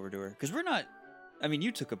hold it over to her. Because we're not. I mean,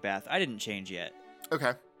 you took a bath. I didn't change yet.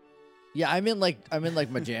 Okay. Yeah, I'm in like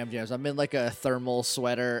my jams. I'm in like a thermal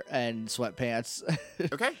sweater and sweatpants.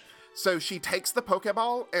 Okay. So she takes the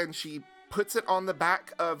Pokeball and she puts it on the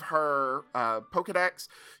back of her Pokedex.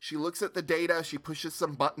 She looks at the data. She pushes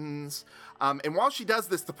some buttons. And while she does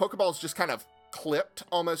this, the Pokeball is just kind of clipped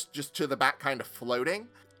almost just to the back, kind of floating.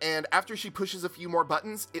 And after she pushes a few more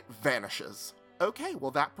buttons, it vanishes. Okay, well,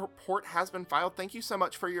 that report has been filed. Thank you so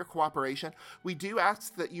much for your cooperation. We do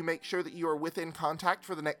ask that you make sure that you are within contact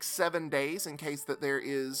for the next 7 days in case that there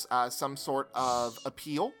is some sort of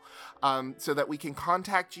appeal, so that we can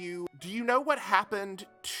contact you. Do you know what happened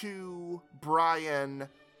to Brian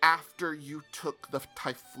after you took the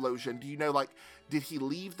Typhlosion? Do you know, like, did he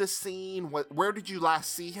leave the scene? Where did you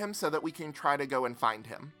last see him so that we can try to go and find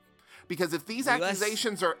him? Because if these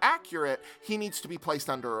accusations are accurate, he needs to be placed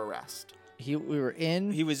under arrest. we were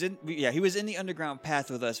in. He was in the underground path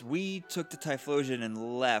with us. We took the Typhlosion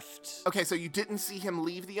and left. Okay, so you didn't see him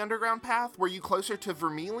leave the underground path? Were you closer to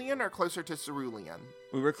Vermilion or closer to Cerulean?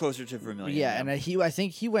 We were closer to Vermilion. Yeah, and I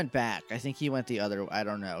think he went back. I think he went the other. I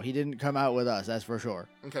don't know. He didn't come out with us. That's for sure.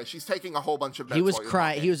 Okay, she's taking a whole bunch of notes. He was while you're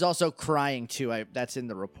crying. talking. He was also crying too. That's in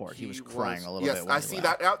the report. He was crying a little bit. Yes, I see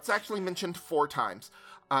that. That's actually mentioned 4 times.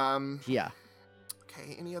 Yeah.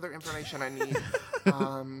 Okay, any other information I need?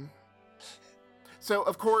 So,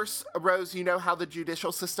 of course, Rose, you know how the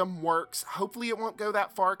judicial system works. Hopefully it won't go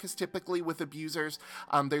that far, because typically with abusers,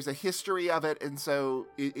 there's a history of it, and so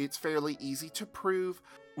it's fairly easy to prove.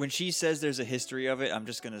 When she says there's a history of it, I'm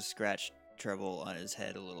just going to scratch Treble on his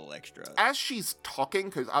head a little extra. As she's talking,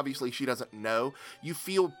 because obviously she doesn't know, you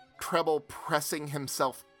feel Treble pressing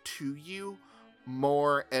himself to you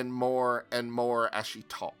more and more and more as she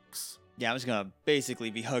talks. Yeah, I'm just going to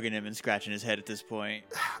basically be hugging him and scratching his head at this point.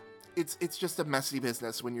 It's just a messy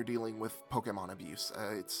business when you're dealing with Pokemon abuse.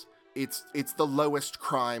 It's the lowest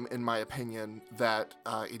crime, in my opinion, that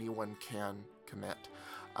anyone can commit.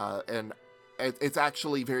 And it's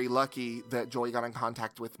actually very lucky that Joy got in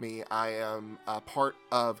contact with me. I am a part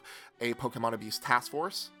of a Pokemon abuse task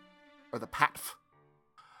force, or the PATF.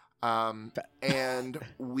 And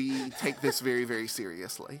we take this very, very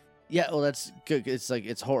seriously. Yeah, well, that's good.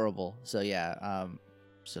 It's horrible. So yeah.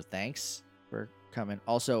 So thanks for coming.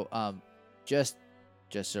 Also, just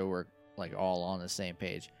so we're like all on the same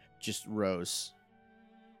page, just Rose.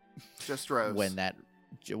 Just Rose. When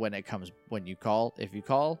you call, if you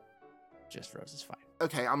call, just Rose is fine.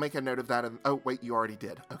 Okay, I'll make a note of that. Oh wait, you already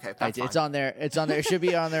did. Okay, that's fine. It's on there. It's on there. It should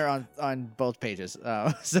be on there on both pages.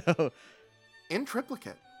 So in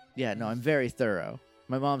triplicate. Yeah, no, I'm very thorough.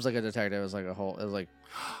 My mom's like a detective. It was like a whole. It was like.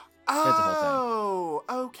 Oh,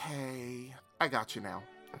 okay. I got you now.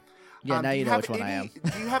 Yeah, now you know which one I am.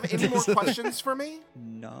 Do you have any more questions for me?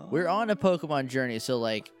 No. We're on a Pokemon journey, so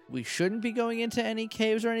like we shouldn't be going into any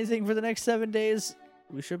caves or anything for the next 7 days.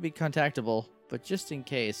 We should be contactable, but just in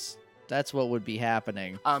case, that's what would be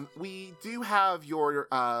happening. We do have your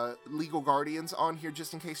legal guardians on here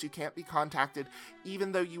just in case you can't be contacted.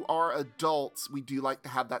 Even though you are adults, we do like to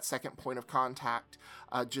have that second point of contact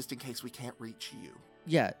just in case we can't reach you.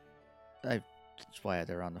 Yeah, that's why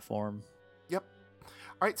they're on the form. Yep.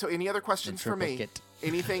 All right, so any other questions for me?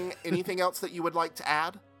 Anything else that you would like to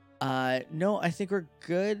add? No, I think we're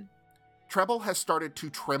good. Treble has started to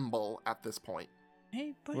tremble at this point.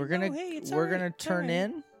 Hey, but We're gonna turn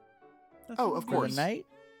in. Oh, of for course. the night.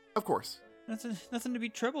 Of course. Nothing to be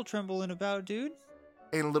trembling about, dude.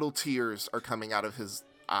 And little tears are coming out of his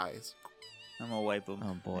eyes. I'm gonna wipe them.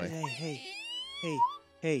 Oh boy.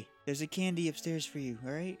 Hey, there's a candy upstairs for you,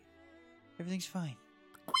 all right? Everything's fine.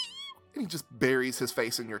 And he just buries his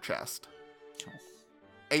face in your chest. Oh.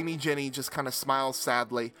 Amy Jenny just kind of smiles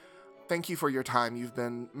sadly. Thank you for your time. You've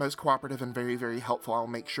been most cooperative and very, very helpful. I'll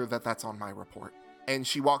make sure that that's on my report. And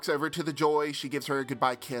she walks over to the Joy. She gives her a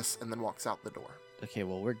goodbye kiss and then walks out the door. Okay,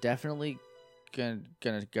 well, we're definitely gonna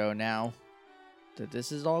go now that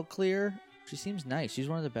this is all clear. She seems nice. She's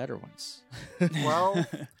one of the better ones. Well,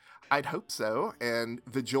 I'd hope so. And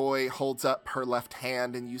the Joy holds up her left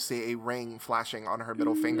hand and you see a ring flashing on her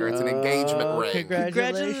middle finger. It's an engagement ring.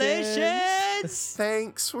 Congratulations!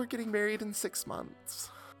 Thanks. We're getting married in 6 months.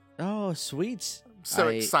 Oh, sweet. So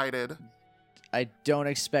excited. I don't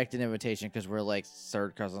expect an invitation because we're like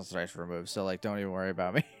third cousins twice removed. So like, don't even worry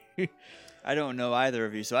about me. I don't know either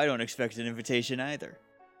of you, so I don't expect an invitation either.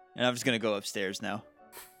 And I'm just gonna go upstairs now.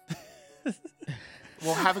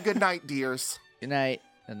 Well, have a good night, dears. Good night.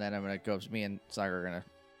 And then I'm gonna go. Me and Sagar are gonna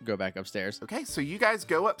go back upstairs. Okay, so you guys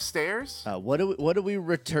go upstairs. What do we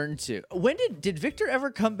return to? When did Victor ever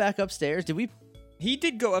come back upstairs? He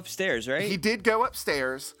did go upstairs, right? He did go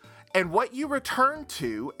upstairs. And what you return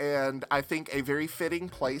to, and I think a very fitting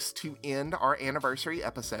place to end our anniversary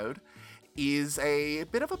episode, is a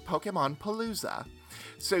bit of a Pokemon Palooza.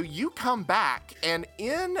 So you come back, and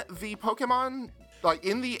in the Pokemon, like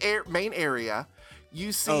in the main area,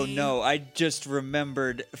 you see... Oh no, I just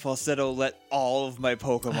remembered Falsetto let all of my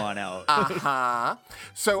Pokemon out. Uh-huh.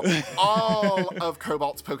 So all of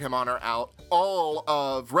Cobalt's Pokemon are out. All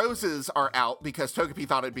of Rose's are out because Togepi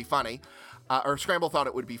thought it'd be funny. Or Scramble thought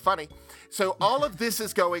it would be funny. So all of this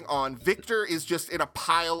is going on. Victor is just in a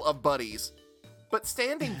pile of buddies. But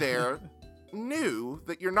standing there, new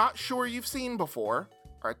that you're not sure you've seen before,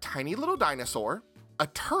 are a tiny little dinosaur, a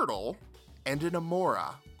turtle, and an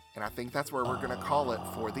Amora. And I think that's where we're going to call it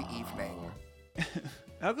for the evening.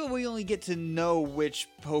 How come we only get to know which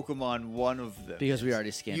Pokemon one of them Because is? we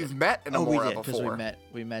already scanned You've it. met an Oh, we Amora did, Because before.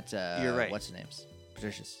 we met You're right. What's his name's?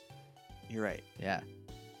 Patricia's. You're right. Yeah.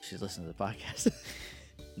 She's listening to the podcast.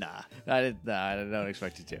 Nah. I don't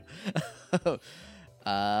expect you to.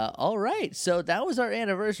 All right, so that was our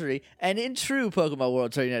anniversary, and in true Pokemon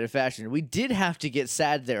World Tour United fashion, we did have to get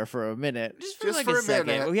sad there for a minute. Just for Just like for a a second.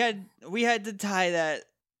 minute. We had to tie that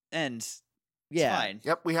end. It's Yeah, fine.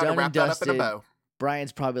 Yep, we had to Done wrap and that up in a dusted. bow.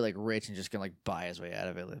 Brian's probably like rich and just gonna like buy his way out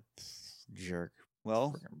of it. Like, jerk.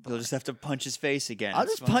 Well, he'll just have to punch his face again. I'll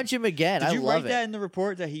It's just fine. punch him again. Did I you love write that it. in the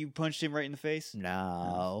report that he punched him right in the face?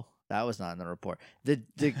 No, that was not in the report. The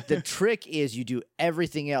trick is you do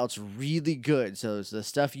everything else really good, so it's the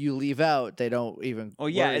stuff you leave out, they don't even. Oh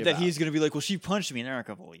yeah, worry and then about. he's gonna be like, "Well, she punched me," and they're not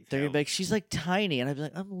gonna believe. They're gonna him. be like, she's like tiny, and I'd be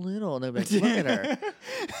like, I'm little, and they'll be like, look at her,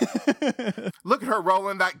 Look at her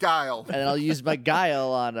rolling that guile. and then I'll use my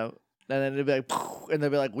guile on them, and then they'll be like, and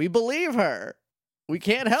they'll be like, we believe her, we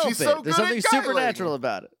can't help She's it. so There's good something at guiling." supernatural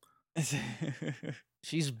about it.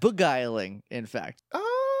 She's beguiling, in fact. Oh,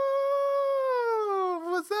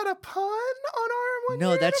 was that a pun on our 1 No,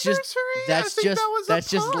 year that's just anniversary? I that's think just that was a that's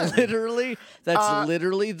just pun. literally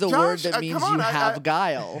literally the word Josh, that means come on, you I- have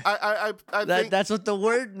guile. I That think that's what the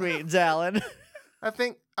word means, Alan. I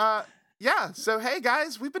think yeah. So hey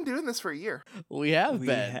guys, we've been doing this for a year. We have we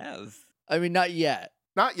been. have. I mean, not yet.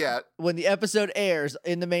 Not yet. When the episode airs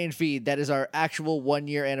in the main feed, that is our actual 1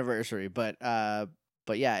 year anniversary. But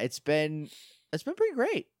yeah, it's been pretty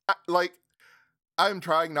great. Like I'm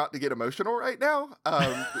trying not to get emotional right now. we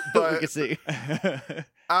But can see.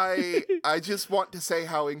 I just want to say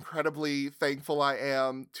how incredibly thankful I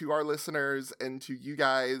am to our listeners and to you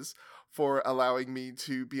guys for allowing me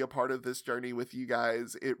to be a part of this journey with you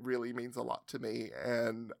guys. It really means a lot to me,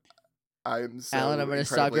 and I'm so Alan, I'm going to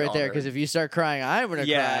stop incredibly right there because honored. if you start crying, I'm going to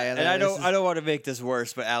cry. Yeah, and then I this is- don't want to make this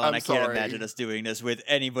worse, but Alan, I'm I can't sorry. imagine us doing this with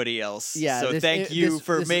anybody else. Yeah, so this- thank it- you this-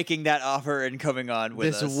 for this- making that offer and coming on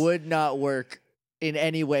with This us. would not work in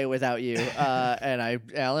any way without you. And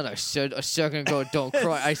Alan, I said a second ago, don't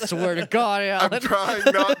cry. I swear to God, Alan. I'm trying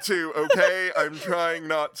not to, okay? I'm trying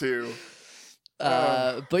not to.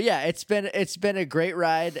 But yeah, it's been a great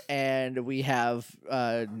ride, and we have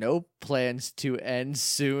no plans to end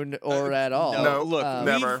soon or at all. No, look,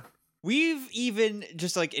 never. We've even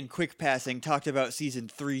just like in quick passing talked about season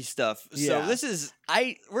 3 stuff. Yeah. So this is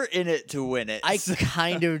we're in it to win it. I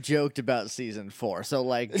kind of joked about season 4, so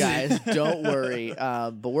like, guys, don't worry.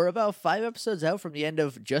 But we're about 5 episodes out from the end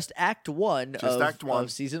of just Act 1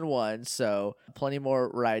 of season 1, so plenty more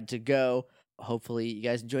ride to go. Hopefully, you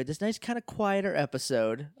guys enjoyed this nice kind of quieter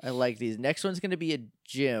episode. I like these. Next one's gonna be a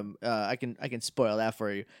gym. I can spoil that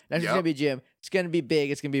for you. Next one's gonna be a gym. It's gonna be big.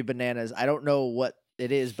 It's gonna be bananas. I don't know what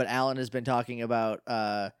it is, but Alan has been talking about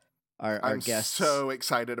our I'm guests. so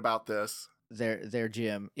excited about this. Their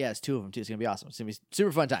gym. Yeah, it's 2 of them too. It's gonna be awesome. It's gonna be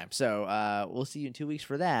super fun time. So we'll see you in 2 weeks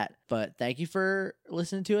for that. But thank you for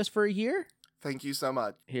listening to us for a year. Thank you so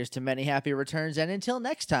much. Here's to many happy returns, and until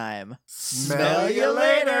next time, Smell you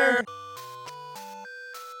later.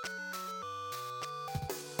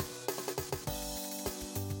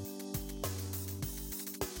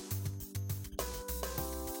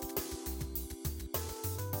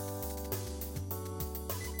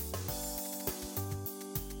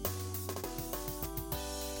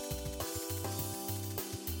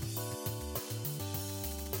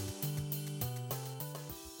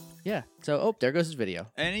 Yeah. So there goes his video.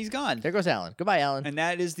 and he's gone. There goes Alan. Goodbye, Alan. And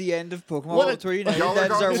that is the end of Pokemon What World Tour United. Y'all are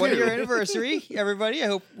That is our gone 1 year too. anniversary, everybody. I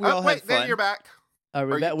hope we all Wait, had fun. then you're back. we Are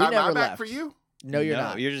you, we am never I back left. for you? No, you're No,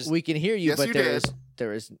 not. you're just- We can hear you, Yes, but you there did. is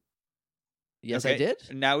there is. Yes, I Okay, did.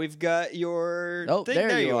 Now we've got your. Oh, thing.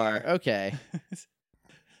 there you are. are. Okay.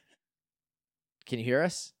 Can you hear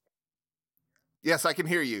us? Yes, I can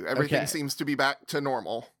hear you. Everything Okay. seems to be back to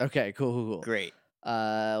normal. Okay. Cool. Great.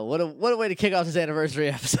 What a way to kick off this anniversary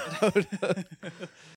episode.